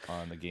keep up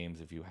on the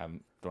games if you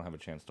don't have a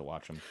chance to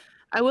watch them.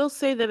 I will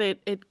say that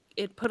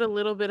it put a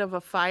little bit of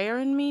a fire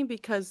in me,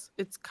 because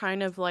it's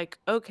kind of like,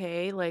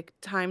 okay, like,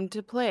 time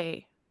to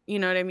play. You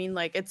know what I mean?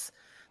 Like,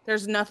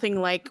 there's nothing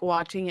like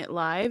watching it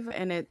live,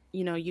 and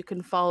you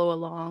can follow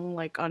along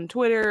like on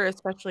Twitter,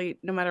 especially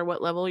no matter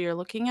what level you're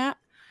looking at,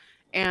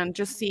 and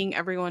just seeing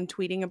everyone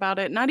tweeting about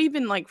it, not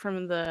even like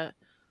from the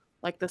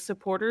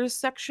supporters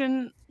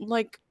section,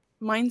 like,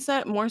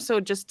 mindset, more so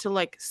just to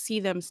like see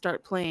them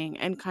start playing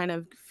and kind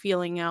of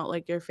feeling out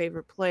like your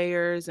favorite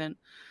players and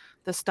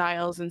the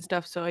styles and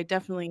stuff. So I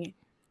definitely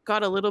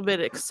got a little bit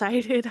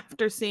excited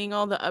after seeing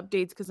all the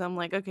updates, because I'm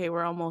like, okay,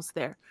 we're almost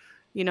there,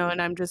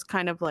 and I'm just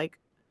kind of like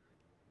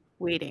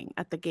waiting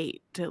at the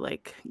gate to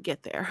like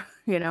get there.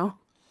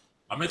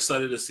 I'm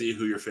excited to see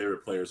who your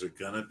favorite players are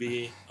gonna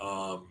be.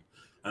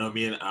 I know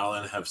me and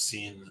Alan have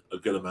seen a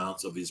good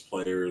amount of these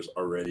players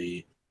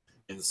already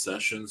in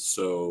sessions,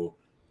 so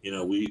I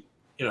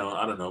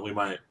don't know, we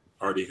might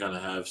already kind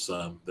of have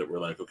some that we're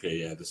like, okay,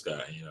 yeah, this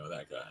guy,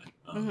 that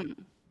guy.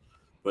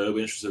 But it'll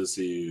be interesting to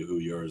see who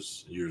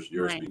yours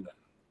Mine. be.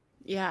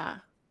 Yeah.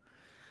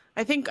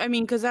 I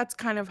mean, because that's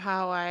kind of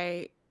how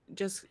I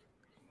just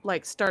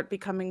like start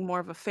becoming more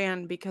of a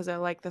fan because I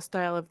like the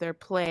style of their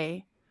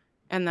play.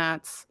 And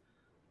that's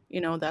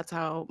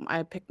how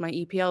I picked my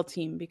EPL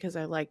team because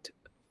I liked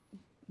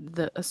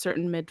a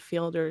certain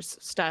midfielder's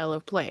style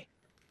of play.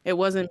 It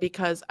wasn't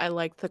because I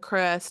liked the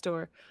crest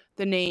or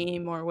the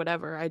name or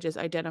whatever. I just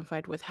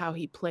identified with how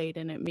he played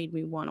and it made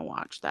me want to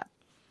watch that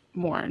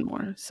more and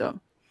more. So,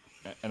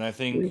 And I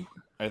think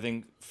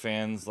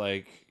fans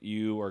like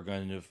you are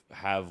going to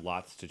have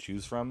lots to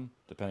choose from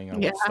depending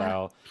on yeah. what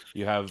style.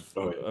 You have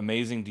Oh yeah.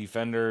 amazing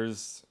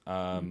defenders.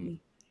 Mhm.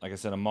 Like I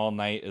said, Amal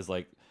Knight is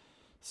like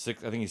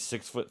six. I think he's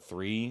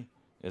 6'3"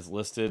 is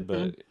listed, Mhm.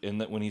 but in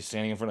that when he's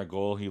standing in front of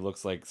goal, he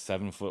looks like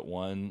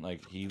 7'1".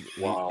 Like he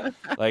Wow.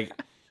 like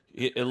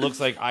it looks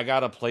like I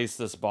gotta place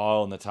this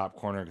ball in the top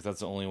corner because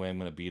that's the only way I'm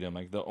gonna beat him.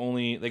 Like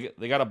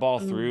they got a ball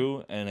Mm.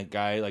 through and a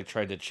guy like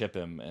tried to chip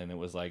him and it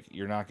was like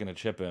you're not gonna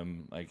chip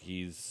him. Like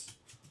he's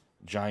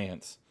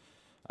giant.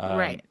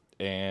 Right.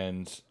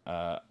 And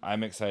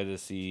I'm excited to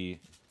see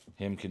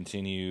him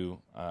continue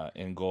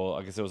in goal.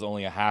 I guess it was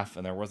only a half,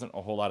 and there wasn't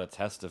a whole lot of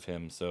test of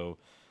him. So,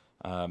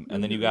 and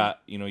then you Mhm.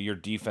 got your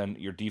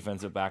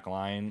defensive back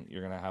line.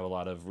 You're gonna have a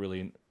lot of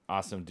really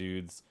awesome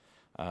dudes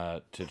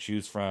to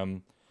choose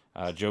from.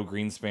 Joe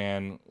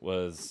Greenspan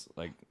was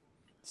like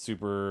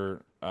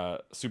super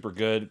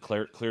good.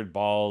 Cleared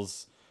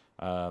balls.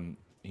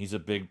 He's a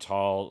big,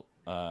 tall,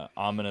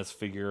 ominous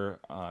figure,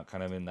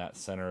 kind of in that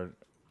center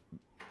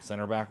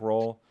back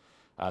role.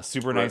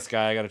 Super Right. nice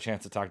guy. I got a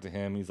chance to talk to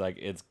him. He's like,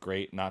 it's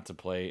great not to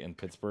play in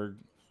Pittsburgh.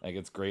 Like,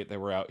 it's great that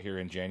we're out here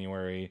in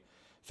January,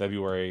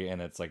 February,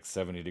 and it's like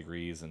 70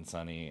 degrees and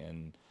sunny.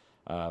 And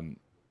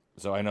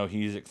so I know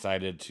he's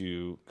excited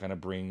to kind of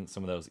bring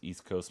some of those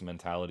East Coast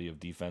mentality of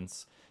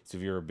defense. So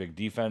if you're a big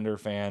defender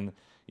fan,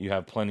 you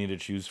have plenty to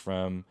choose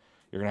from.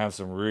 You're gonna have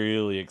some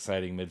really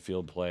exciting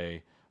midfield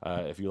play.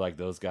 If you like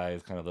those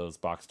guys, kind of those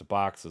box to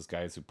box, those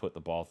guys who put the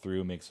ball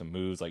through, make some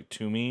moves. Like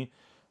Toomey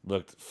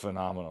looked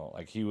phenomenal.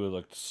 Like he would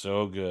looked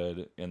so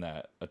good in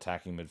that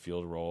attacking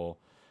midfield role.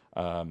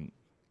 Um,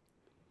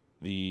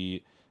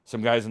 the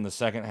Some guys in the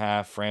second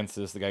half,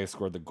 Francis, the guy who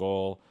scored the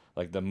goal,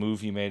 like the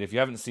move he made. If you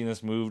haven't seen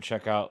this move,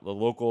 check out the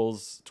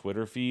locals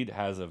Twitter feed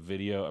has a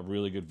video, a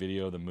really good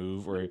video of the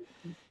move where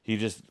he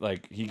just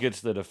like he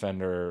gets the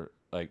defender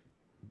like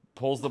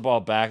pulls the ball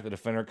back, the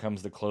defender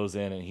comes to close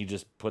in and he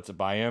just puts it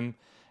by him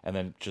and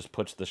then just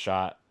puts the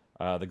shot.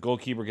 The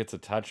goalkeeper gets a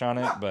touch on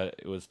it, but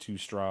it was too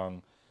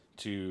strong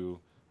to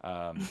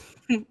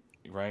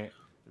right.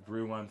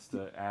 Brew wants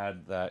to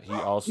add that he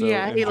also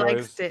Yeah, he liked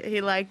enjoys. it.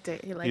 He liked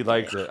it. He He liked it.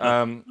 liked it.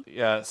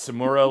 Yeah,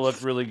 Samura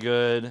looked really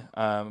good.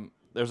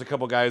 There's a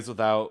couple guys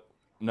without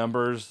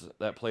numbers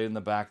that played in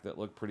the back that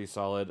looked pretty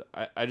solid.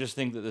 I just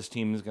think that this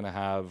team is going to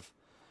have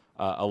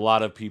a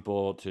lot of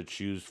people to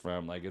choose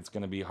from. Like, it's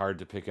going to be hard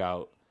to pick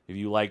out. If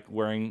you like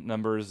wearing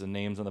numbers and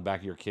names on the back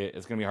of your kit,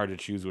 it's going to be hard to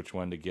choose which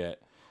one to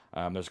get.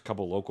 There's a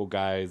couple local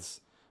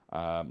guys,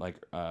 like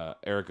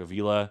Eric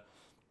Avila,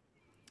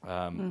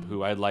 Mhm.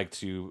 who I'd like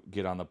to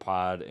get on the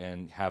pod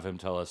and have him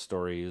tell us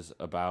stories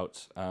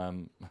about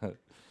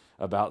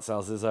about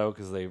Sal Zizzo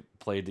because they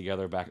played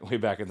together way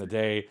back in the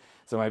day.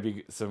 So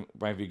it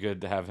might be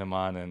good to have him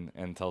on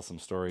and tell some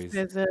stories,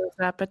 Tizzos,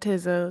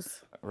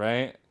 appetizos.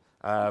 right?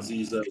 Um,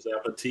 Zizos,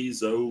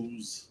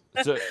 appetizos.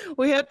 so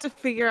We have to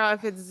figure out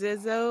if it's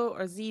Zizzo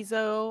or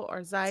Zizo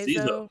or Zizo.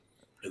 Zizo.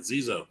 It's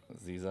Zizo.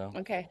 Zizzo,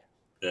 Okay.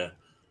 Yeah.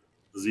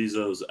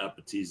 Zizo's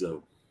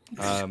appetizo.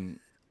 um,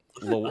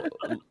 Law-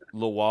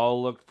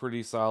 Lawal looked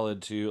pretty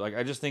solid too. Like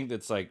I just think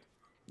that's like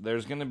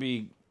there's gonna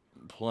be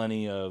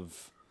plenty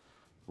of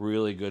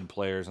really good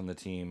players on the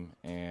team,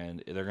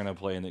 and they're going to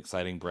play an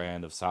exciting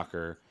brand of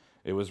soccer.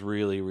 It was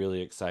really,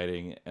 really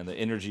exciting, and the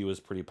energy was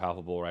pretty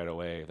palpable right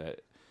away.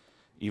 That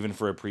even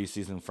for a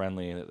preseason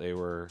friendly, that they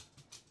were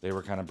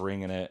kind of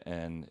bringing it,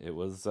 and it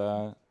was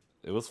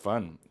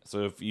fun.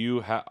 So if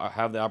you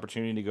have the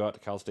opportunity to go out to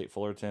Cal State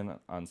Fullerton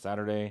on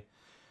Saturday,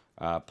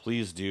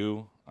 please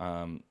do.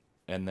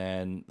 And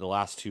then the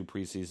last two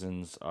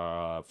preseasons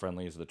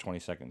friendlies are the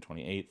 22nd,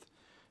 28th.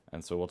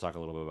 And so we'll talk a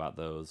little bit about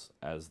those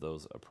as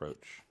those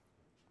approach.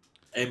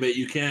 Hey, mate,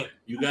 you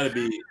got to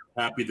be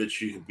happy that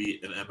you can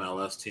beat an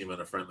MLS team in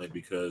a friendly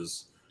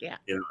because, Yeah.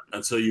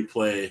 until you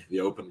play the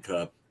Open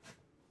Cup,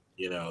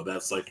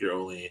 that's like your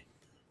only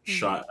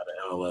shot at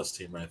an MLS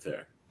team right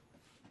there.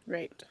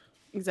 Right.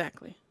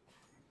 Exactly.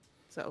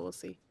 So we'll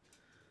see.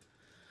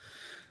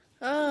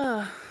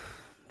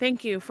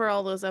 Thank you for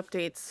all those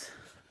updates.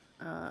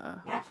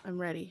 I'm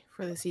ready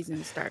for the season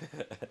to start.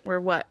 We're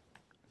what?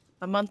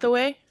 A month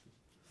away?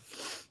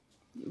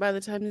 By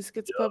the time this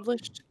gets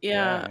published?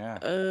 Yeah.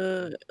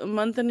 A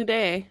month and a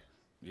day.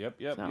 Yep.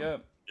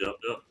 Yep.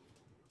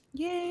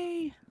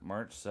 Yay.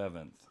 March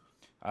 7th.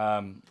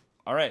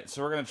 All right,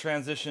 so we're going to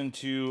transition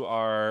to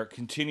our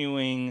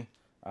continuing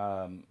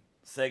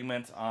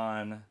segment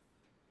on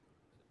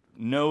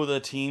know the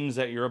teams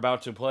that you're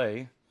about to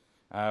play.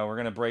 We're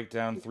going to break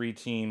down 3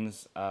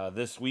 teams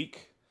this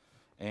week,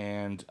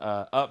 And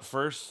up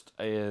first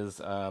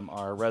is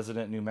our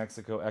resident New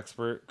Mexico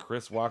expert,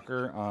 Chris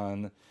Walker,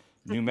 on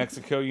New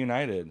Mexico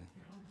United.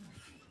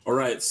 All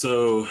right,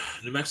 so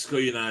New Mexico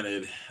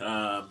United.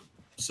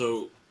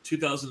 So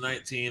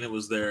 2019, it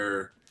was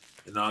their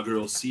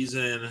inaugural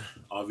season.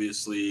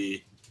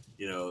 Obviously,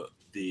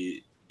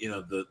 the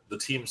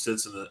team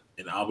sits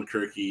in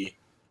Albuquerque.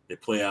 They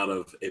play out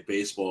of a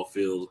baseball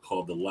field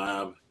called the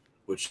Lab,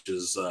 which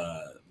is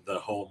the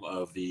home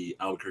of the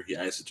Albuquerque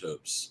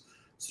Isotopes.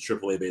 It's a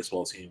AAA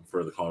baseball team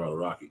for the Colorado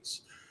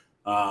Rockies.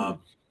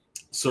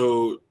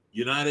 So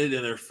United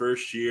in their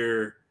first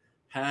year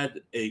had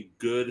a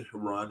good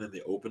run in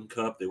the Open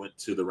Cup. They went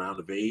to the round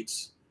of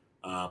 8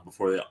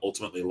 before they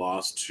ultimately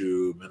lost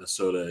to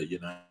Minnesota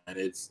United.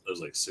 It was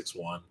like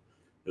 6-1.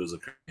 It was a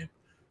game.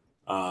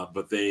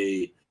 But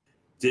they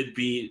did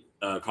beat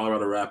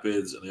Colorado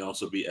Rapids, and they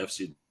also beat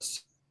FC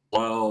as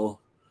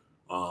well,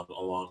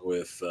 along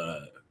with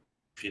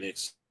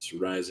Phoenix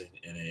Rising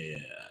in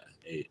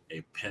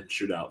a pen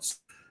shootout.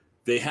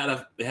 They had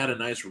a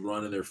nice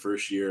run in their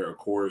first year. Of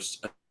course,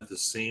 at the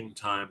same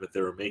time that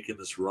they were making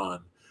this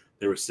run,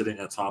 they were sitting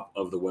on top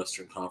of the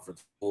Western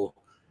Conference pool,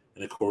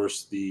 and of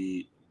course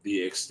the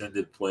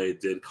extended play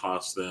did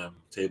cost them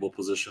table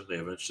position. They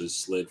eventually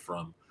slid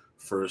from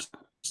first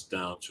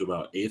down to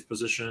about 8th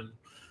position.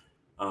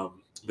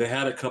 They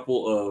had a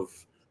couple of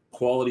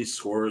quality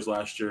scorers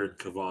last year in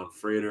Kevon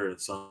Frater, and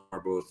some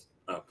are both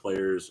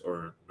players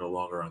or no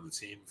longer on the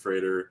team.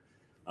 Frater,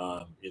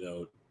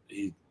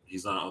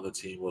 he's not on the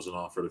team, wasn't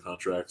offered a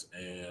contract,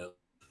 and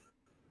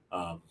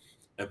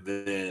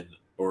then,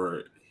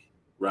 or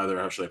rather,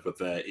 how should I put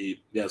that? It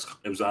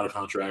was out of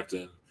contract,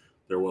 and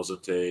there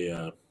wasn't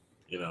an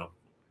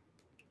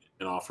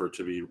offer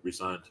to be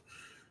re-signed.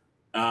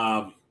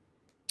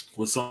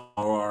 With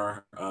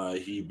Samar,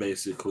 he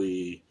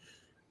basically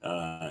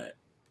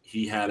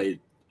he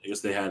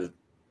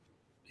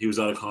was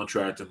out of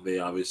contract, and they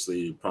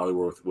obviously probably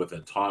were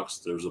within talks.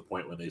 There was a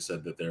point when they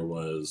said that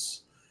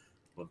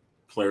when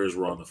players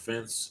were on the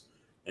fence,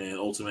 and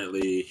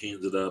ultimately he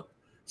ended up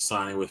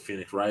signing with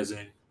Phoenix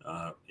Rising.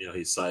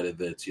 He cited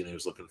that he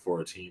was looking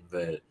for a team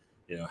that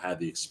had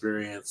the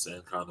experience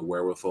and kind of the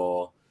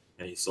wherewithal,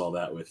 and he saw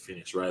that with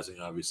Phoenix Rising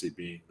obviously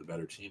being the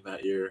better team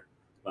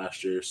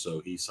last year, so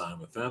he signed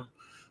with them.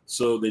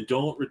 So they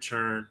don't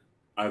return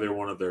either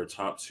one of their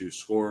top 2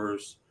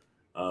 scorers,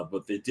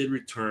 but they did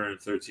return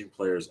 13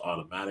 players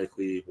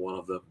automatically, one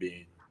of them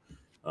being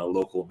a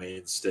local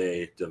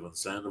mainstay, Devon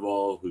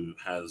Sandoval, who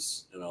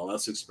has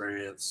MLS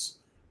experience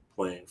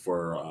playing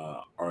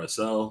for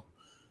RSL,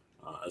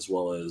 as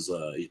well as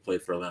he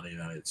played for Atlanta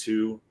United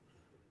too.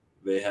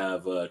 They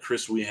have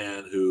Chris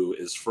Wehan, who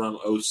is from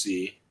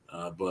OC,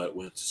 but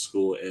went to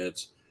school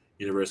at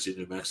University of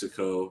New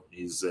Mexico.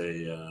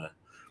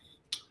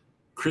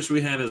 Chris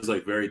Wehan is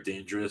very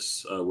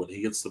dangerous when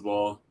he gets the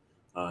ball.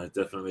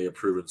 Definitely a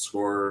proven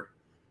scorer,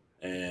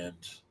 and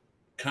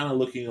kind of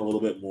looking a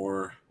little bit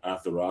more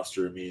at the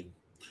roster. I mean,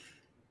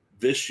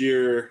 this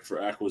year for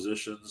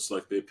acquisitions,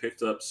 they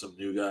picked up some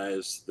new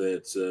guys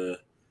that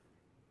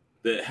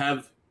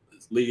have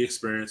league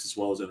experience as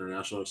well as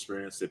international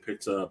experience. They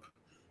picked up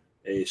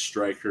a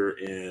striker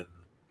in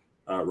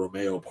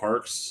Romeo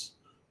Parks.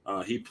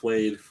 He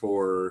played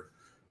for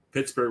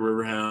Pittsburgh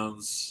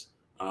Riverhounds,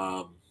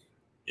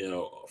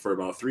 for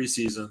about 3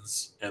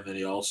 seasons, and then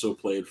he also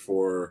played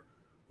for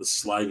the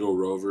Sligo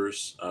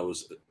Rovers,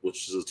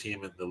 which is a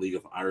team in the League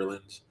of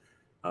Ireland.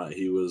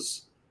 He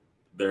was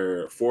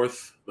the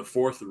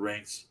fourth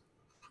ranked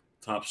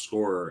top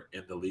scorer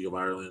in the League of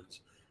Ireland,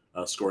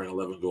 scoring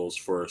 11 goals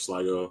for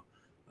Sligo,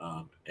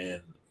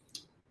 and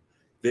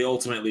they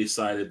ultimately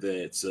decided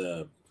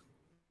that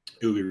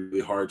it would be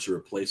really hard to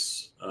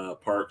replace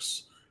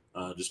Parks,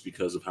 just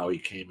because of how he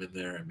came in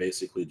there and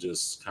basically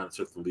just kind of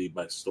took the league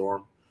by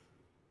storm.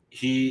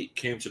 He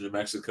came to New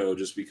Mexico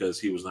just because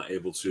he was not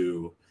able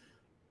to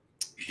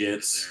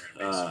get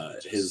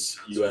his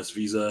U.S.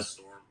 visa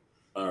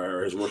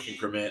or his working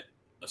permit.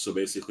 So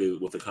basically,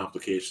 with the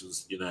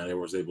complications, United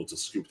was able to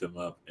scoop them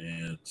up,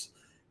 and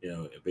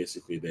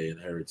basically they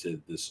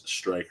inherited this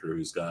striker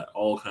who's got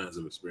all kinds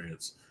of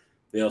experience.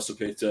 They also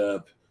picked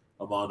up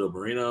Armando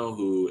Marino,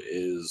 who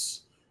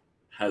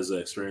has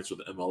experience with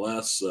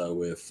MLS,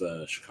 with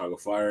Chicago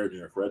Fire, New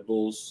York Red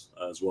Bulls,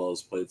 as well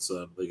as played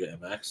some Liga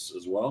MX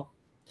as well.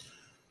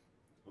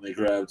 And they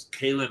grabbed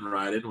Kalen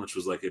Ryden, which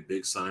was a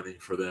big signing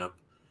for them.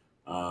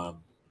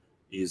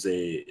 He's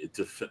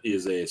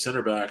a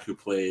center back who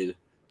played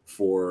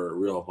for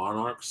Real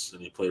Monarchs,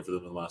 and he played for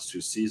them in the last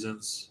 2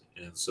 seasons.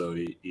 And so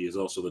he is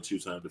also the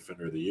 2-time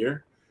Defender of the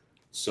Year.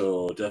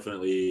 So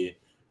definitely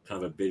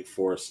kind of a big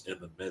force in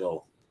the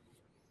middle.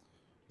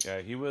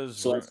 Yeah, he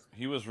was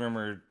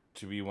rumored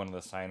to be one of the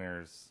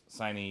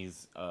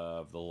signees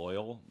of the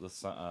Loyal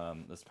this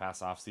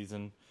past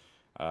offseason,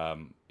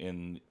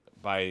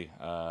 by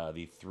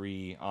the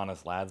 3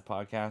 Honest Lads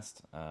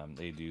podcast.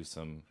 They do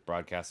some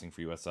broadcasting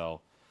for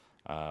USL,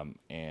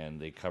 and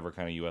they cover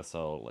kind of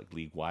USL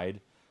league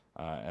wide.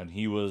 And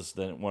he was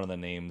one of the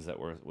names that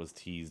was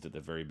teased at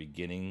the very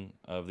beginning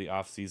of the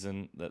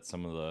offseason, that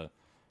some of the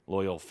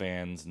loyal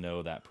fans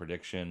know that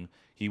prediction.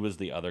 He was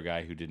the other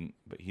guy who didn't,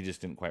 but he just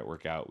didn't quite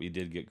work out. We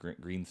did get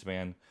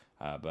Greenspan,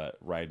 but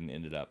Ryden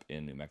ended up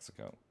in New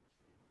Mexico.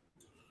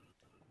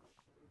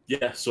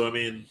 Yeah, so I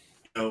mean,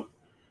 New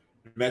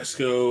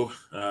Mexico,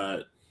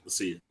 let's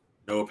see,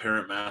 no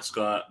apparent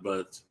mascot,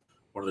 but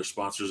one of their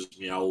sponsors is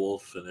Meow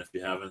Wolf, and if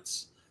you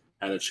haven't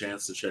had a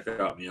chance to check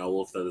out Meow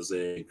Wolf, that is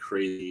a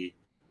crazy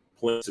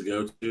place to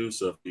go to.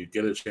 So if you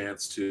get a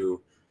chance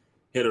to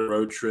hit a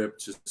road trip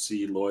to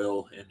see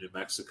Loyal in New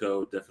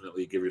Mexico,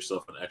 definitely give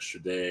yourself an extra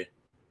day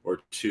or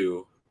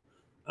two,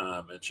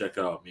 and check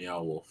out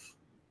Meow Wolf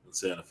in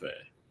Santa Fe.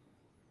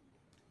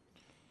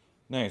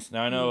 Nice.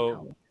 Now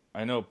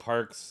I know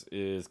Parks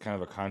is kind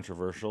of a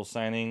controversial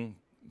signing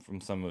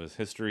from some of his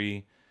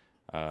history,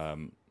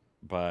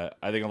 but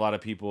I think a lot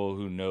of people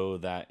who know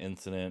that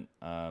incident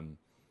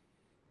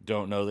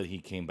don't know that he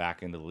came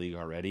back into the league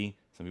already.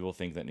 Some people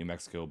think that New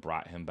Mexico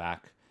brought him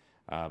back.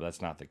 But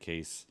that's not the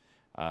case.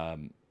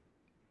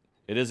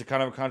 It is a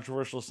kind of a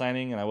controversial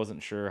signing, and I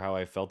wasn't sure how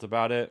I felt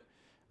about it.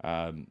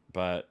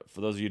 But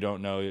for those of you who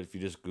don't know, if you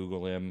just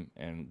Google him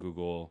and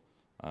Google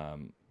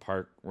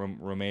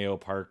Romeo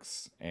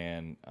Parks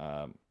and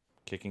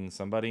kicking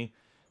somebody,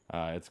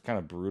 it's kind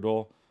of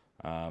brutal.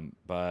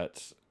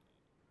 But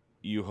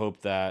you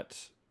hope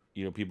that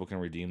people can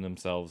redeem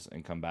themselves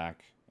and come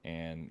back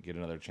and get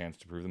another chance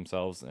to prove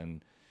themselves.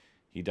 And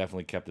he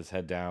definitely kept his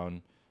head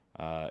down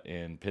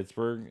in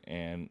Pittsburgh,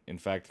 and in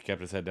fact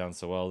kept his head down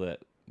so well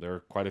that there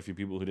are quite a few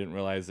people who didn't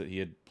realize that he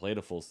had played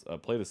a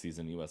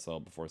season in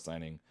USL before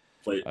signing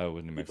with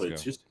New Mexico.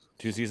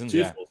 Two seasons,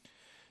 yeah.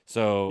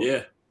 So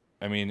yeah,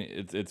 I mean,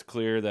 it's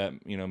clear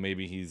that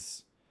maybe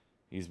he's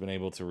been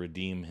able to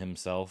redeem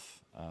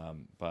himself.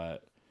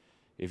 But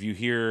if you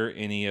hear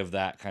any of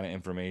that kind of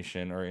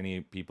information or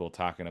any people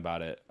talking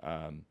about it,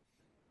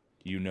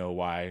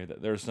 why.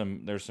 There's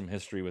some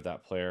history with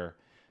that player,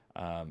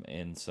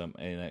 and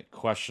a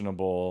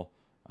questionable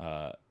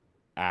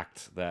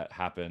act that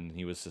happened.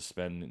 He was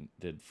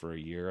suspended for a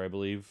year, I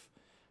believe.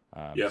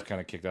 Just kind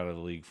of kicked out of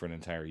the league for an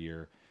entire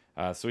year.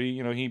 So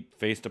he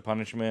faced a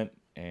punishment,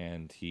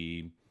 and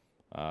he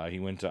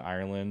went to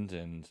Ireland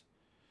and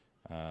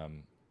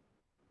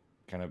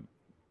kind of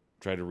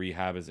tried to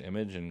rehab his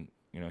image, and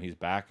he's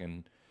back,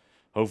 and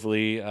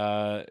hopefully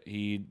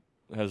he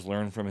has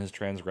learned from his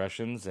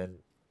transgressions, and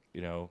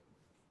I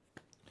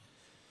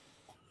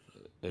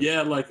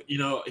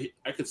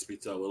could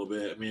speak to that a little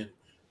bit. I mean,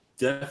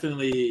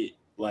 definitely,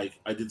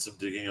 I did some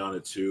digging on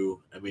it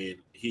too. I mean,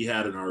 he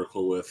had an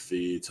article with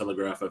the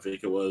Telegraph, I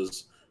think it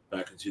was,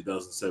 back in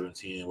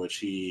 2017, in which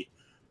he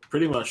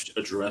pretty much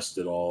addressed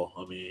it all.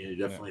 I mean, he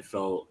definitely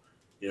felt,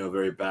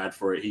 very bad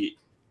for it. He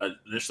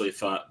initially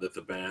thought that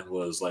the ban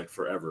was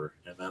forever,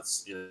 and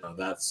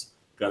that's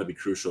got to be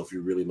crucial if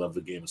you really love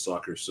the game of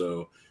soccer.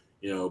 So,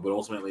 but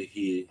ultimately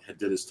he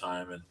did his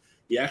time, and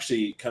he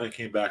actually kind of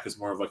came back as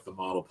more of the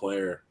model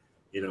player,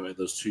 in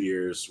those 2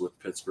 years with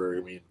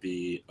Pittsburgh. I mean,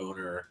 the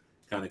owner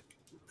kind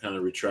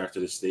of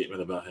retracted his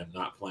statement about him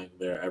not playing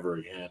there ever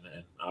again,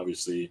 and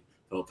obviously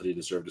felt that he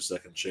deserved a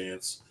second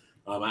chance.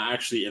 I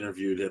actually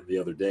interviewed him the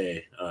other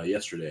day,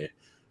 yesterday,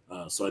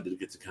 so I did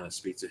get to kind of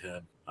speak to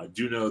him. I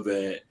do know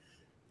that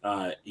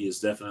he is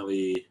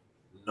definitely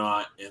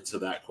not into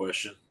that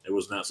question. It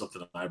was not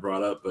something I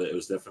brought up, but it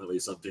was definitely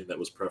something that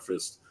was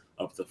prefaced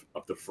up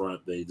the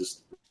front. They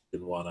just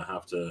didn't want to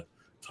have to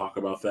talk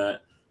about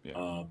that.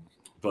 Yeah.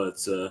 But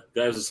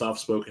guy's a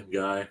soft-spoken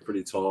guy,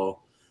 pretty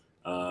tall,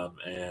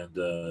 and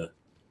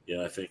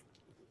I think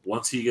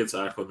once he gets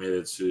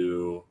acclimated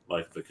to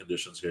the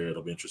conditions here,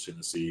 it'll be interesting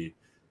to see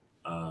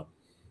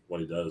what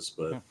he does.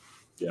 But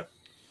yeah.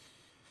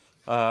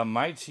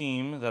 My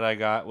team that I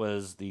got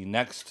was the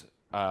next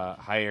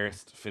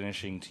highest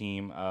finishing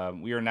team.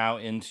 We are now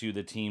into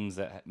the teams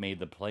that made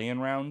the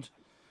play-in round,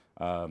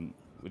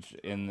 which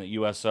in the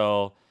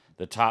USL,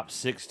 the top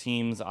 6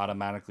 teams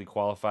automatically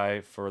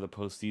qualify for the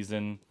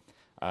postseason,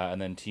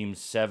 and then teams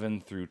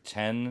 7 through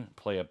 10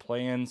 play a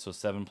play-in. So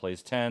 7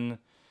 plays 10,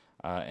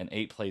 and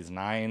 8 plays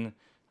 9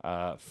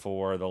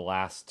 for the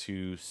last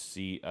two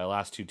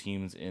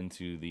teams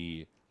into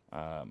the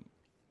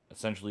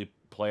essentially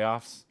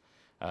playoffs.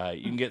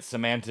 You can get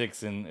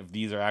semantics and if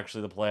these are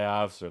actually the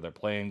playoffs or they're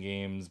playing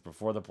games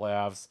before the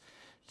playoffs.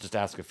 Just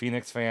ask a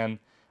Phoenix fan.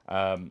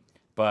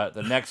 But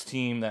the next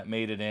team that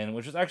made it in,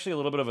 which is actually a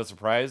little bit of a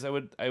surprise,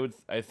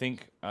 I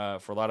think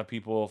for a lot of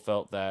people,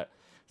 felt that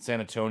San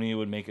Antonio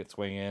would make its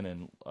way in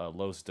and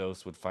Los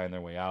Dos would find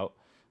their way out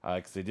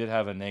because they did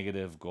have a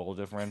negative goal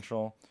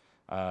differential.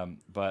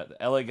 But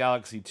LA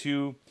Galaxy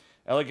 2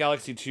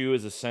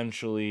 is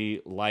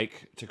essentially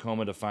like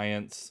Tacoma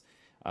Defiance.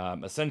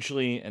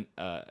 Essentially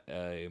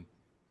a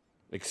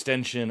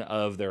extension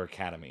of their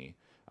academy.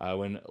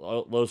 When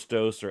Los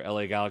Dos or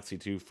LA Galaxy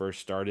 2 first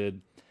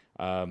started,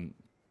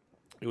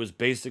 it was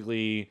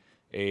basically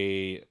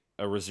a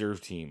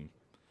reserve team.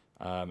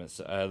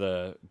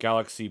 The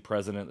Galaxy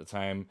president at the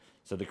time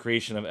said the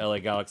creation of LA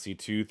Galaxy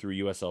 2 through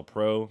USL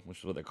Pro, which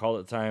is what they called it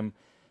at the time,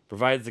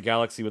 provides the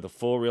Galaxy with a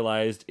full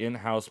realized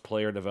in-house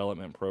player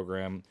development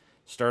program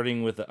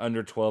starting with the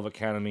under 12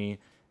 academy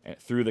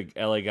through the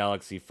LA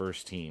Galaxy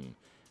first team.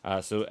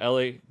 So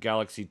LA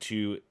Galaxy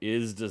 2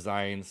 is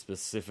designed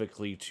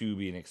specifically to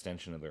be an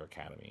extension of their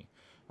academy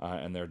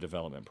and their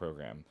development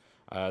program.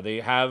 They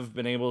have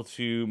been able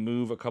to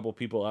move a couple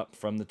people up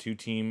from the 2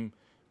 team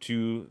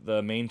to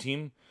the main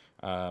team.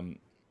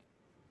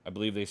 I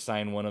believe they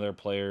signed one of their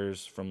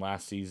players from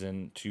last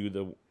season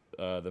to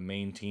the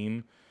main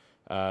team.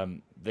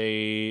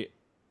 They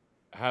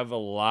have a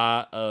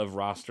lot of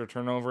roster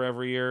turnover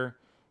every year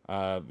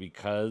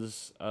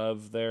because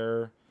of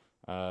their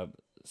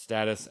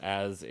status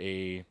as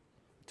a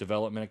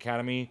development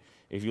academy.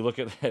 If you look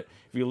at that,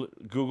 if you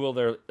Google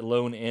their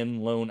loan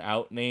in, loan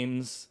out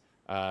names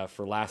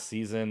for last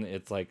season,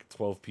 it's like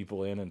 12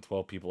 people in and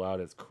 12 people out.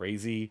 It's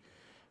crazy.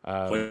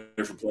 Player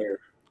for player.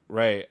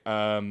 Right.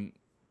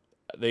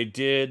 They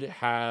did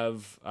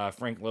have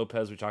Frank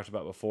Lopez, we talked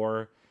about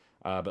before,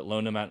 but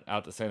loaned him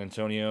out to San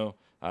Antonio.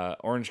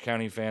 Orange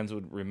County fans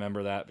would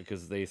remember that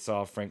because they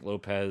saw Frank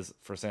Lopez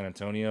for San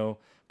Antonio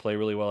play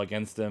really well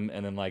against them,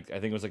 and then I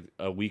think it was like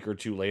a week or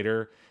two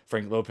later,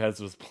 Frank Lopez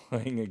was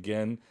playing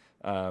again.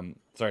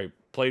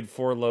 Played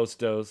for Los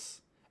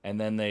Dos, and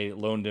then they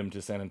loaned him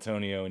to San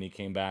Antonio, and he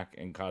came back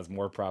and caused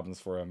more problems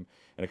for him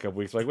in a couple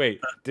weeks. Wait,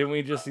 didn't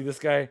we just see this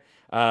guy?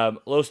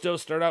 Los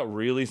Dos started out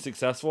really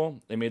successful.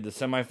 They made the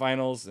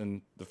semifinals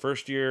in the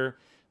first year.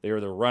 They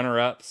were the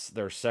runner-ups.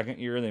 Their second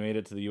year, they made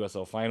it to the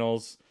USL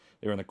Finals.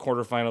 They were in the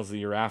quarterfinals the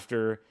year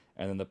after,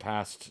 and then the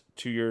past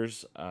 2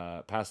 years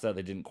past that,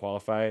 they didn't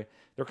qualify.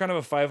 They were kind of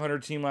a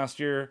 500 team last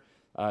year.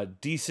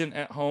 Decent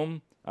at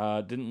home.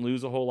 Didn't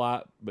lose a whole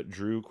lot, but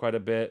drew quite a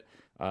bit.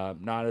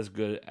 Not as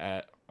good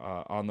at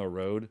on the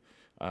road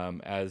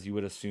as you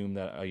would assume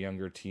that a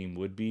younger team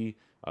would be.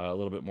 A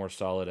little bit more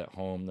solid at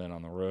home than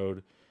on the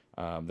road.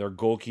 Their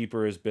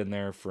goalkeeper has been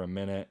there for a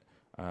minute,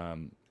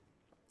 and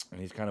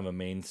he's kind of a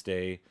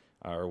mainstay,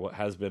 or what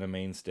has been a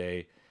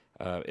mainstay.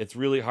 It's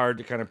really hard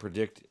to kind of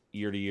predict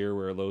year to year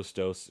where Los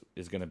Dos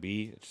is going to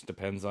be. It just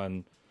depends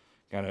on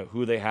kind of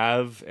who they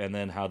have and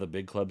then how the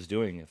big club's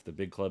doing. If the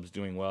big club's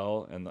doing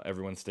well and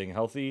everyone's staying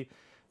healthy,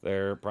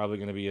 they're probably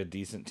going to be a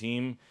decent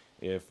team.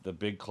 If the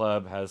big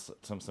club has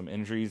some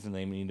injuries and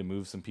they need to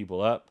move some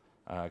people up,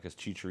 because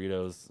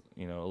Chicharito's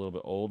a little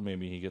bit old,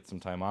 maybe he gets some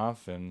time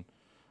off and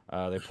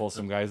they pull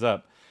some guys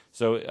up.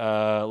 So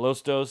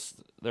Los Dos,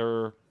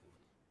 they're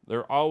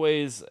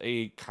always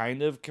a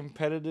kind of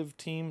competitive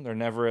team. They're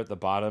never at the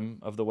bottom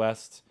of the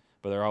West,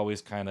 but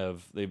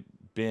they've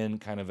been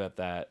kind of at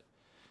that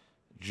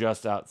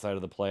just outside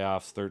of the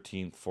playoffs,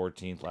 13th,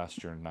 14th,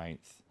 last year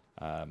 9th.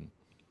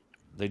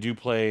 They do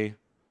play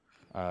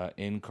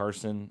in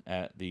Carson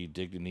at the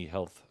Dignity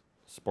Health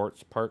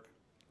Sports Park.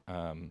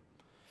 And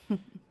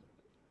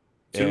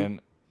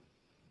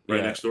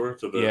next door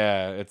to the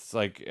it's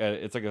like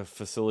a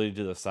facility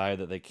to the side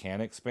that they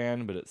can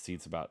expand, but it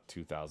seats about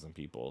 2,000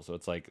 people, so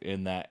it's like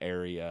in that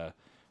area.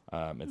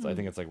 I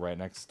think it's like right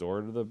next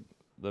door to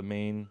the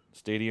main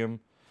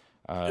stadium.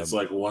 It's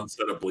like one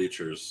set of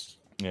bleachers.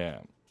 Yeah,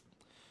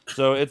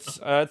 so it's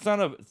not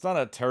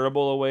a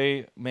terrible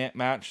away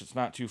match. It's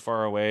not too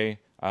far away,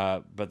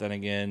 but then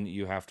again,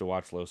 you have to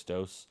watch Los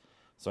Dos.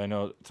 So I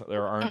know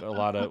there aren't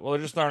there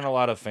just aren't a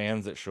lot of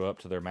fans that show up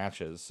to their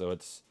matches, so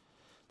it's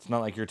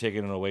not like you're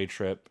taking an away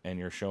trip and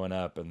you're showing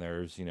up and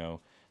there's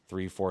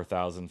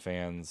 3,000-4,000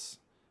 fans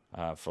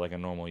for like a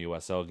normal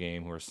USL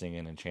game who are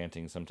singing and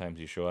chanting. Sometimes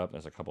you show up and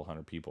there's a couple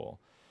hundred people.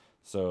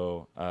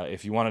 So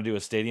if you want to do a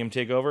stadium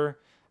takeover,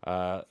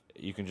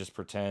 you can just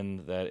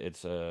pretend that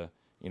it's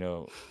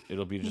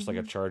it'll be just like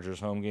a Chargers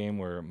home game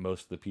where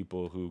most of the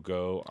people who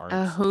go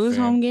aren't whose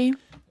home game?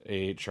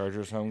 A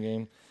Chargers home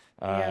game.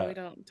 Yeah, we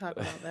don't talk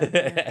about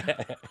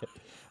that.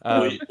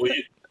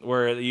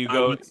 Where you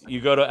go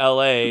to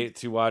LA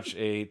to watch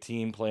a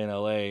team play in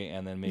LA,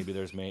 and then maybe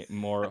there's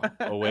more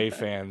away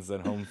fans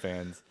than home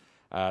fans.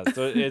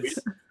 So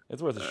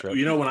it's worth a trip.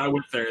 When I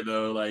went there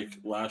though, like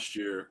last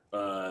year,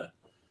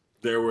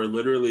 there were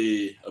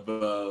literally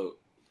about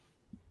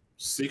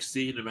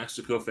 60 New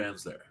Mexico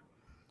fans there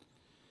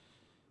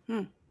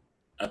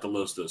at the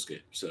Los Dos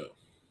game. So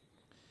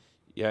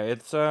yeah,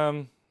 it's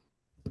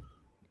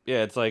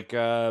like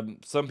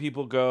some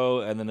people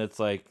go, and then it's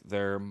like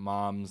their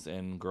moms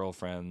and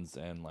girlfriends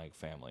and like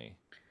family.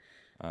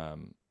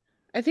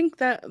 I think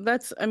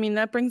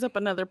that brings up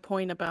another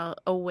point about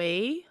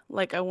away.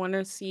 Like, I want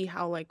to see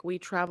how like we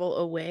travel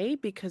away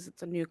because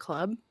it's a new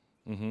club,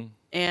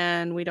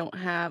 and we don't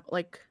have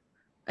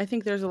I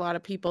think there's a lot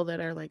of people that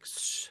are like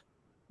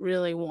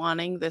really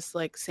wanting this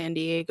like San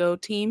Diego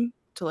team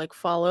to like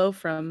follow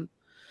from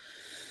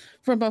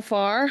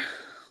afar.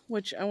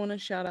 Which I want to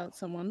shout out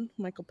someone,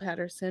 Michael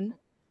Patterson,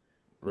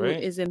 who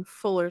is in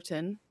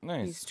Fullerton.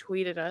 Nice. He's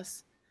tweeted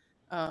us.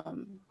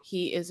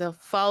 He is a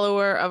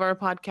follower of our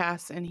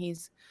podcast, and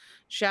he's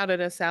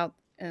shouted us out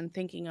and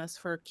thanking us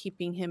for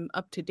keeping him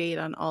up to date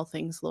on all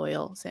things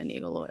Loyal, San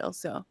Diego Loyal.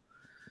 So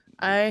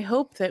I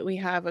hope that we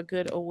have a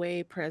good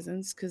away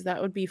presence because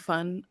that would be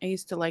fun. I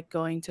used to like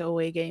going to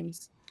away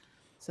games.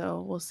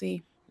 So we'll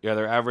see. Yeah,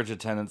 their average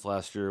attendance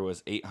last year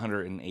was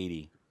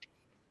 880.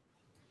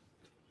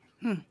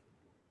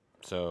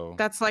 So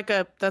That's like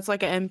a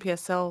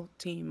NPSL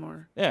team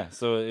or yeah,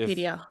 so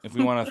PDL. if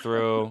we want to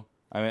throw,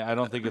 I mean, I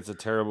don't think it's a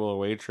terrible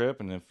away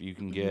trip, and if you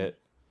can get,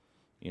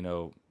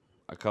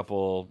 a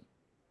couple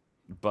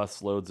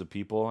bus loads of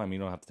people, I mean, you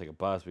don't have to take a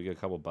bus, but you get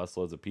a couple bus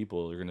loads of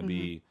people, you're going to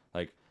be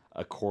like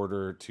a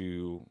quarter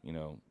to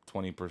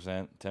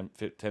 20%, 10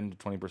 to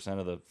 20%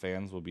 of the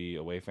fans will be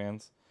away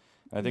fans.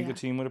 And I think the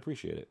team would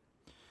appreciate it.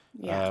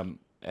 Yeah.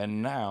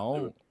 And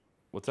now,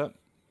 what's up?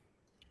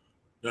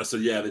 No, so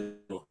yeah, they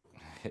will.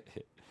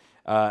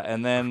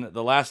 And then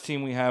the last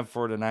team we have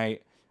for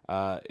tonight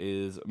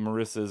is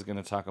Marissa's going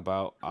to talk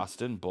about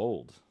Austin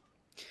Bold.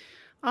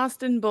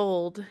 Austin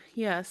Bold,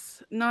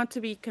 yes, not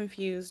to be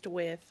confused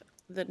with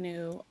the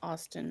new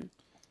Austin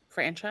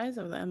franchise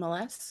of the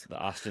MLS. The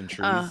Austin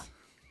Trees.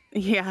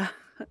 Yeah.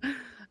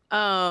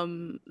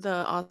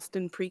 The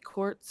Austin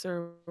Precourts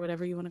or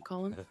whatever you want to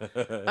call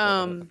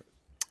them.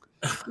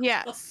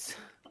 Yes.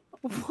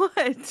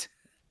 What?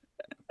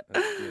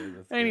 That's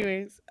good.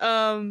 Anyways,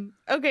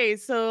 okay,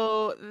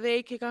 so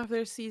they kick off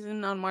their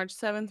season on March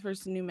 7th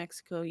versus New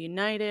Mexico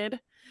United,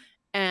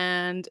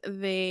 and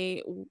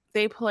they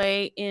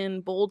play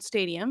in Bold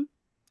Stadium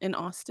in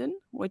Austin,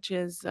 which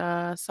is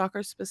a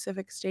soccer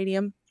specific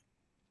stadium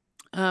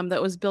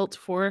that was built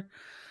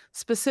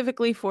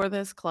specifically for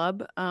this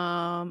club.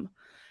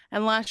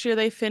 And last year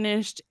they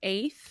finished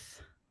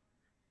 8th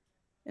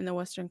in the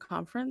Western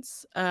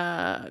Conference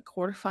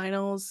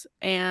quarterfinals,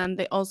 and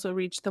they also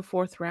reached the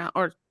fourth round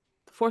of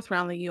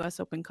the U.S.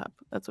 Open Cup.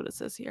 That's what it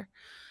says here.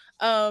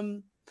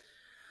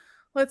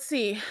 Let's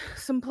see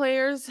some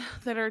players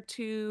that are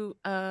to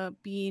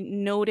be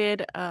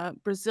noted.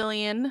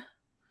 Brazilian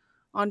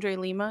Andre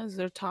Lima is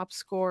their top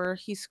scorer.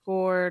 He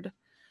scored.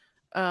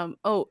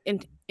 In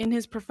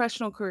his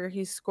professional career,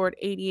 he's scored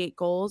 88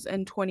 goals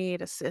and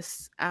 28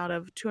 assists out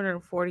of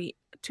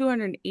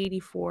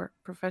 284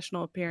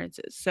 professional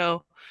appearances.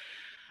 So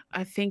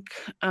I think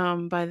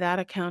by that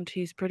account,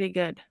 he's pretty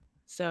good.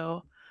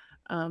 So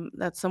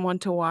that's someone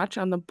to watch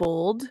on the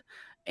Bold.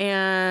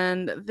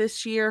 And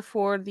this year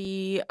for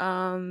the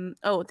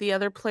the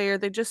other player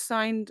they just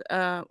signed,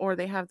 or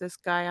they have this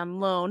guy on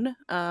loan,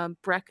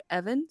 Breck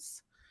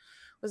Evans,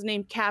 was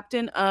named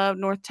captain of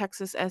North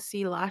Texas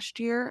SC last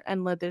year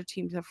and led their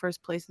team to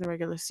first place in the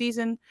regular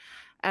season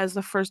as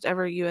the first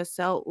ever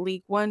USL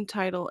League One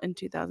title in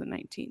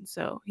 2019.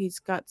 So he's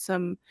got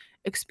some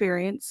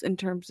experience in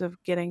terms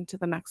of getting to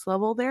the next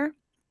level there.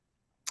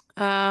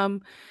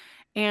 And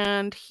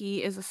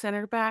he is a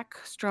center back,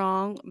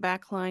 strong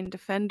backline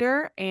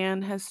defender,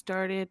 and has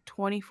started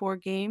 24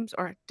 games,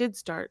 or did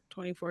start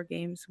 24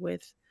 games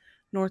with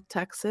North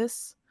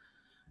Texas,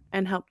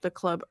 and helped the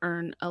club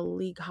earn a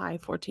league high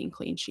 14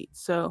 clean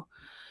sheets. So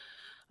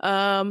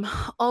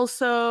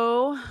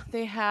also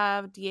they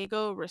have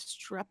Diego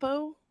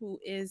Restrepo, who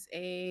is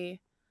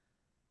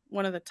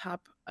one of the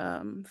top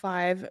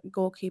 5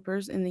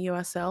 goalkeepers in the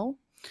USL.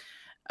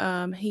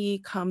 He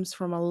comes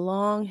from a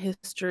long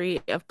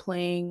history of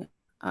playing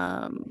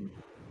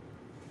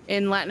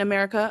in Latin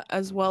America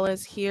as well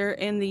as here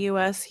in the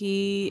US.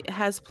 He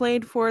has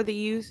played for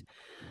the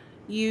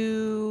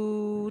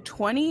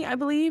U20, I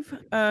believe.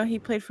 He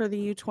played for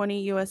the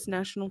U20 US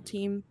national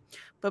team.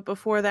 But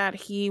before that,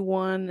 he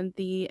won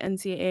the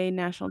NCAA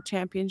national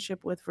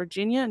championship with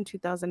Virginia in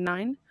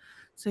 2009.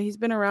 So he's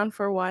been around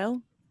for a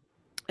while.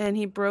 And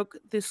he broke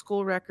the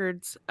school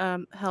records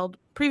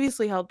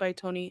previously held by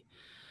Tony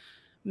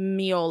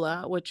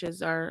Miola, which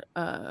is our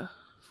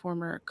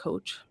former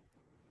coach.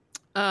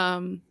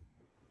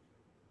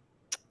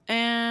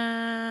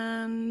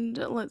 And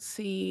let's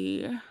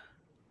see.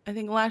 I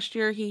think last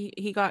year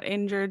he got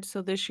injured,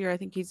 so this year I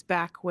think he's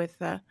back with.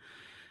 I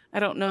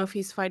don't know if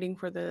he's fighting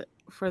for the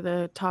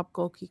top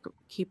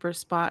goalkeeper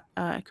spot.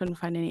 I couldn't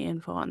find any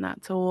info on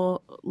that, so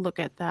we'll look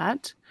at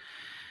that.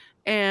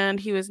 And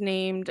he was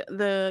named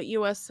the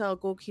USL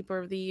Goalkeeper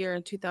of the Year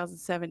in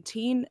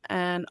 2017,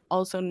 and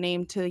also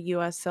named to the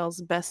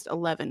USL's Best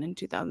 11 in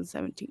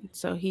 2017.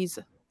 So he's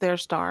their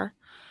star.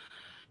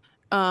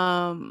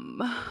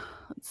 Let's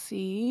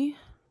see.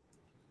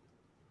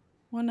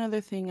 One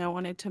other thing I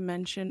wanted to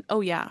mention.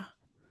 Oh, yeah.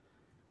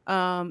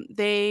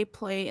 They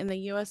play in the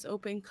U.S.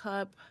 Open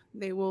Cup.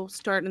 They will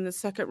start in the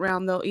second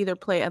round. They'll either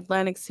play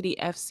Atlantic City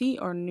FC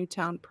or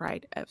Newtown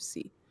Pride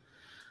FC.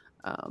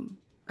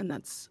 And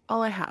that's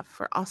all I have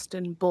for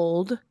Austin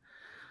Bold.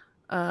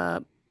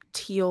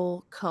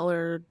 Teal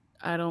colored.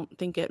 I don't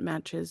think it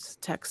matches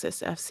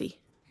Texas FC.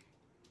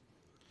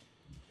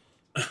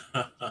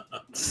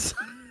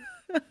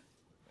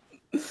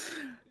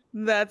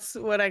 That's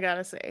what I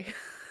gotta say.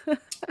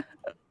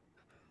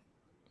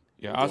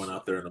 Yeah, going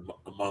out there in a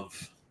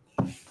month.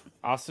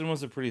 Austin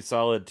was a pretty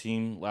solid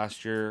team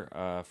last year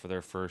for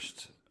their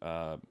first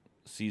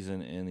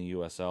season in the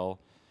USL.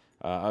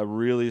 A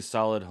really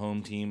solid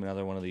home team.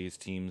 Another one of these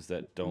teams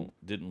that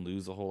didn't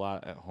lose a whole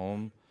lot at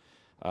home.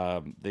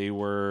 They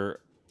were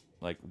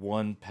like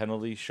one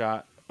penalty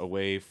shot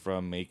away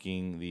from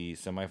making the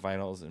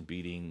semifinals and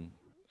beating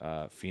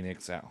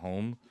Phoenix at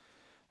home.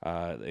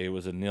 It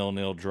was a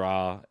 0-0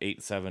 draw,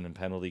 8-7 in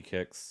penalty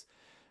kicks.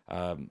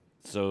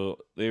 So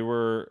they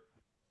were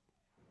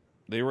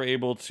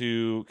able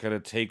to kind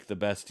of take the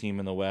best team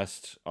in the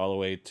West all the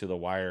way to the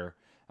wire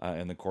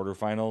in the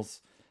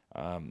quarterfinals,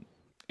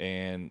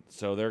 and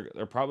so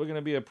they're probably going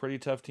to be a pretty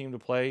tough team to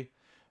play,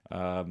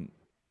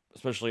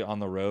 especially on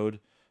the road.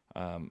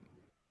 Um,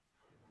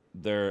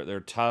 they're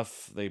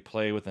tough. They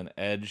play with an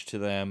edge to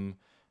them,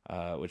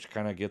 which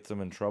kind of gets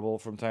them in trouble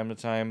from time to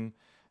time.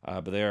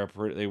 But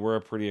they were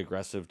a pretty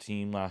aggressive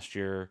team last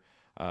year.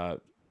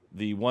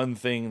 The one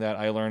thing that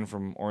I learned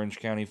from Orange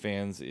County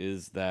fans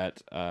is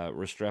that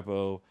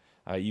Restrepo,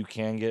 you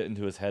can get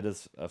into his head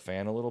as a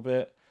fan a little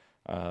bit.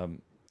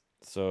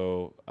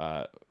 So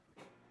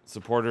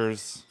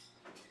supporters,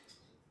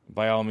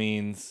 by all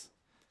means,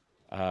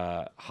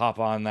 hop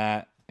on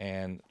that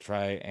and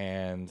try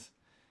and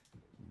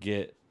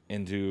get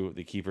into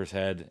the keeper's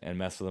head and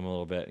mess with him a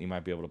little bit. You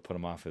might be able to put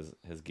him off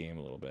his game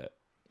a little bit.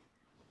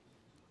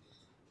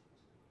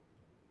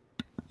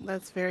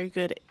 That's very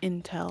good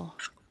intel.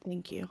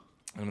 Thank you.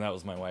 And that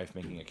was my wife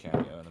making a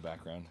cameo in the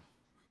background.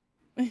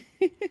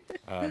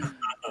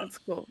 That's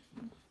cool.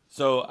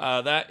 So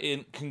that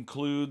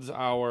concludes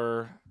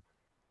our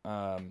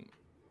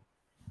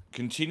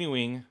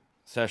continuing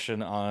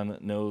session on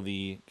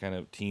the kind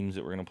of teams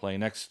that we're going to play.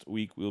 Next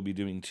week, we'll be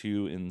doing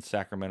 2 in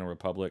Sacramento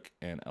Republic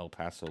and El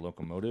Paso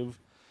Locomotive.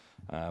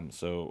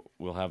 So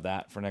we'll have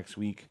that for next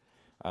week.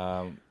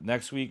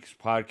 Next week's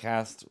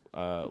podcast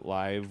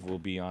live will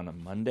be on a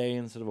Monday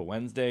instead of a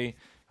Wednesday.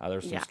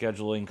 There's some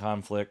scheduling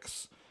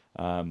conflicts.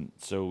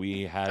 So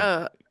we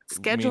had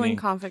scheduling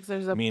conflicts.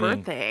 There's a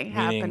birthday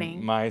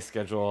happening. My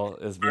schedule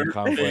is being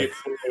conflict.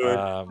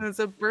 It's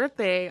a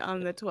birthday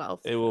on the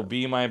 12th. It will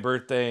be my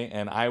birthday,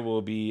 and I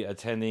will be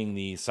attending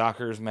the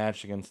Sockers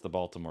match against the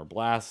Baltimore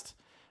Blast.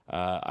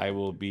 I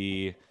will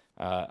be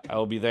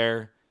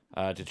there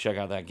to check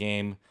out that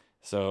game.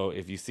 So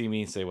if you see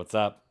me, say what's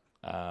up.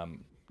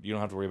 You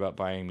don't have to worry about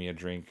buying me a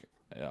drink.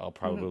 I'll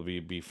probably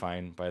be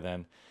fine by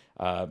then.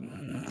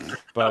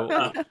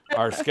 But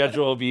our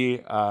schedule will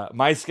be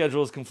my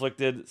schedule is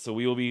conflicted, so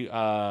we will be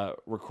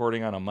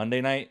recording on a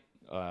Monday night.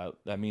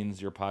 That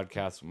means your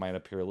podcast might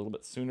appear a little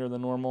bit sooner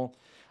than normal,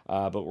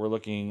 but we're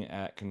looking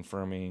at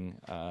confirming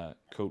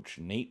Coach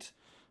Nate.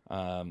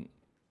 Sorry.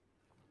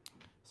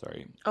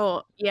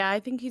 Oh yeah, I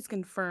think he's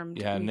confirmed.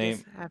 Yeah,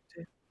 Nate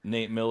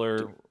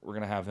Miller. We're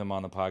gonna have him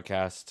on the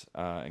podcast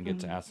and get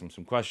to ask him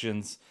some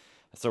questions.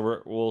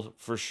 So we'll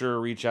for sure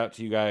reach out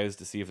to you guys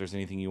to see if there's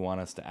anything you want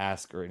us to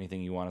ask or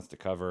anything you want us to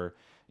cover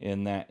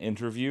in that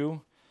interview.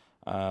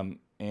 And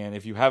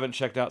if you haven't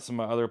checked out some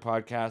other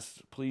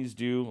podcasts, please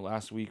do.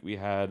 Last week we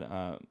had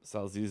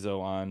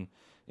Salzizo on.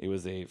 It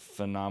was a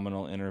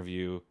phenomenal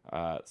interview.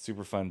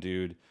 Super fun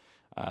dude.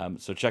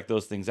 So check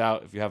those things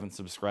out. If you haven't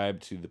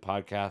subscribed to the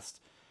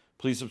podcast,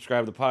 please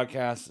subscribe to the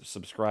podcast.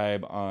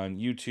 Subscribe on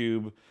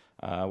YouTube.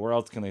 Where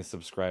else can they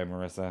subscribe,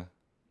 Marissa?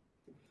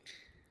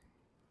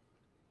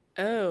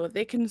 Oh,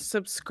 they can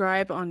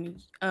subscribe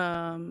on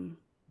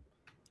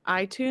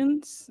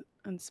iTunes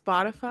and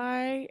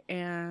Spotify,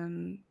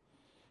 and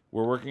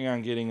we're working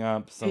on getting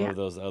up some of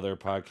those other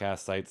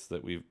podcast sites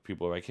that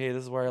people are like, hey,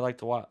 this is where I like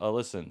to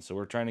listen. So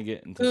we're trying to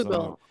get into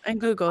Google.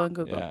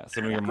 Yeah,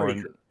 some of your more.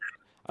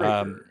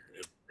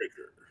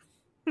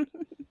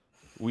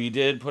 We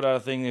did put out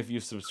a thing. If you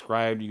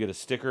subscribe, you get a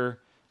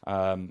sticker.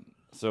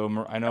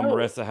 So I know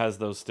Marissa has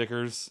those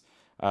stickers.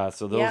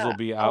 So those will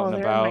be out and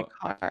about. In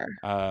my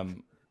car.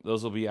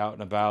 Those will be out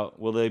and about.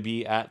 Will they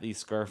be at the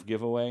scarf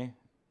giveaway?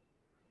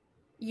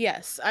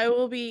 Yes, I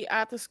will be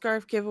at the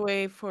scarf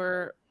giveaway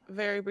for a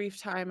very brief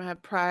time. I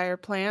have prior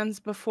plans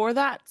before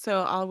that,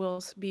 so I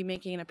will be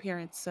making an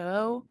appearance.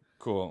 So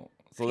cool.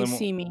 So then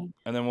see me,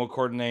 and then we'll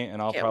coordinate,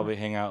 and I'll probably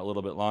hang out a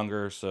little bit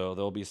longer. So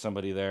there'll be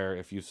somebody there.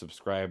 If you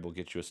subscribe, we'll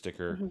get you a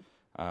sticker.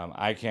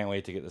 I can't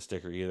wait to get the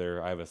sticker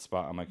either. I have a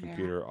spot on my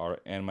computer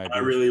and my. I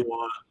really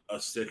want a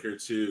sticker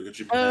too. Could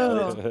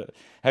you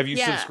have you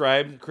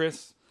subscribed,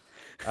 Chris?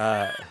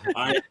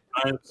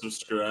 I'm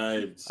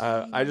subscribed.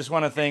 I just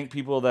want to thank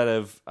people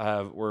that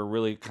were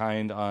really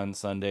kind on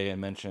Sunday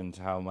and mentioned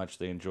how much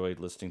they enjoyed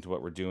listening to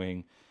what we're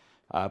doing.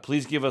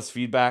 Please give us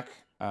feedback.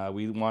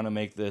 We want to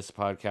make this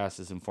podcast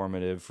as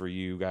informative for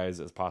you guys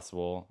as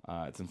possible.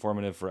 It's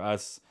informative for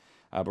us,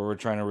 but we're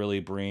trying to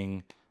really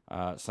bring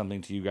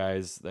something to you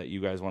guys that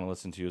you guys want to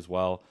listen to as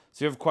well. So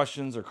if you have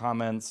questions or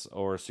comments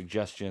or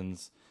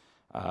suggestions,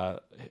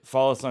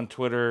 follow us on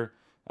Twitter.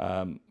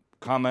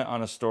 Comment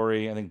on a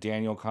story. I think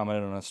Daniel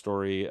commented on a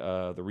story,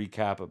 the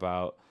recap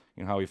about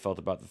how he felt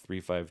about the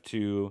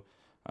 352.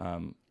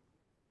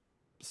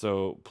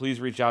 So please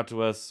reach out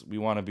to us. We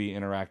want to be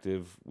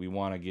interactive. We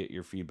want to get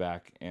your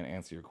feedback and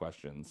answer your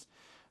questions.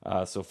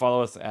 So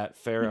follow us at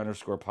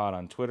fair_pod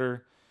on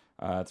Twitter.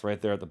 It's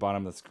right there at the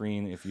bottom of the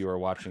screen if you are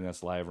watching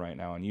us live right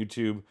now on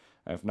YouTube.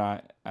 If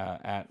not,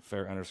 at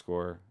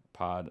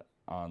fair_pod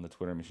on the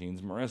Twitter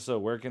machines.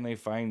 Marissa, where can they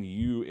find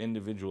you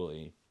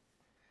individually?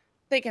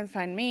 They can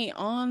find me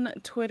on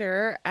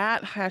Twitter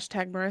at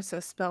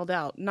 #Marissa spelled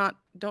out.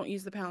 Don't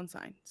use the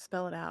 #,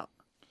 spell it out.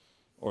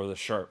 Or the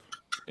sharp.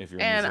 if you're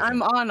a And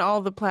musician. I'm on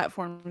all the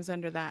platforms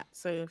under that.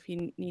 So if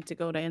you need to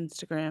go to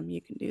Instagram,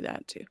 you can do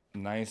that too.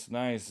 Nice.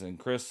 And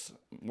Chris,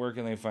 where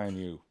can they find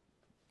you?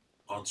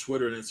 On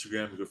Twitter and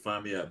Instagram, you can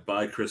find me at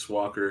by Chris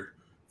Walker.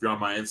 If you're on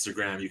my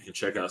Instagram, you can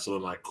check out some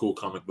of my cool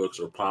comic books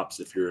or pops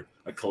if you're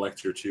a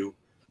collector too.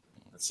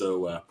 And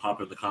so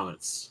pop in the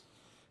comments.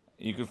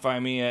 You can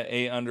find me at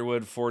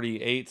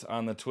aunderwood48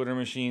 on the Twitter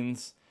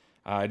machines.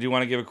 I do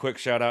want to give a quick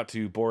shout out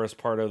to Boris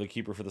Pardo, the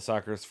keeper for the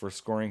Sockers, for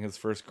scoring his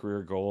first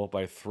career goal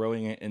by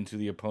throwing it into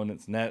the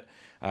opponent's net.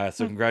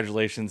 So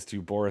congratulations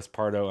to Boris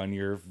Pardo on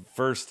your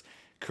first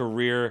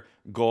career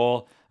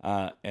goal.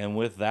 And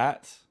with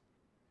that,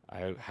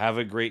 I have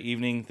a great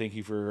evening. Thank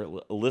you for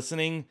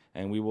listening,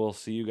 and we will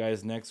see you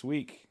guys next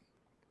week.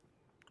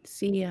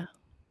 See ya.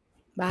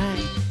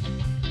 Bye.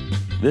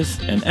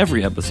 This and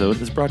every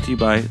episode is brought to you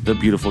by the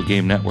Beautiful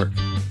Game Network.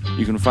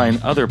 You can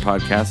find other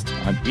podcasts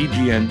on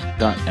bgn.fm.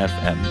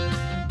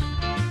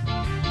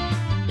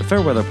 The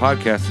Fairweather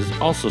Podcast is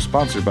also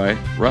sponsored by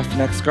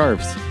Roughneck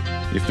Scarves,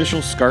 the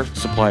official scarf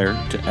supplier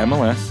to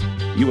MLS,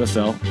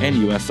 USL, and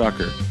US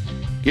Soccer.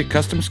 Get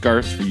custom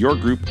scarves for your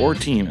group or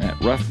team at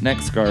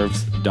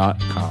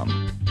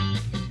roughneckscarves.com.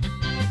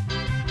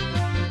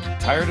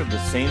 Tired of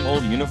the same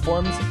old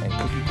uniforms and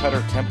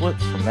cookie-cutter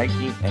templates from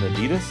Nike and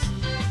Adidas?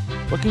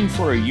 Looking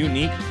for a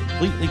unique,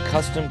 completely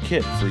custom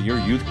kit for your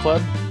youth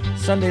club,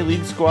 Sunday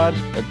League squad,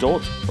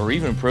 adult, or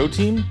even pro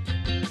team?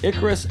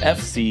 Icarus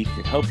FC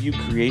can help you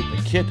create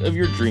the kit of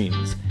your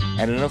dreams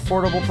at an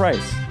affordable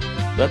price.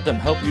 Let them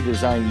help you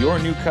design your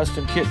new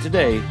custom kit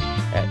today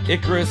at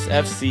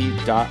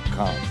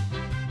IcarusFC.com.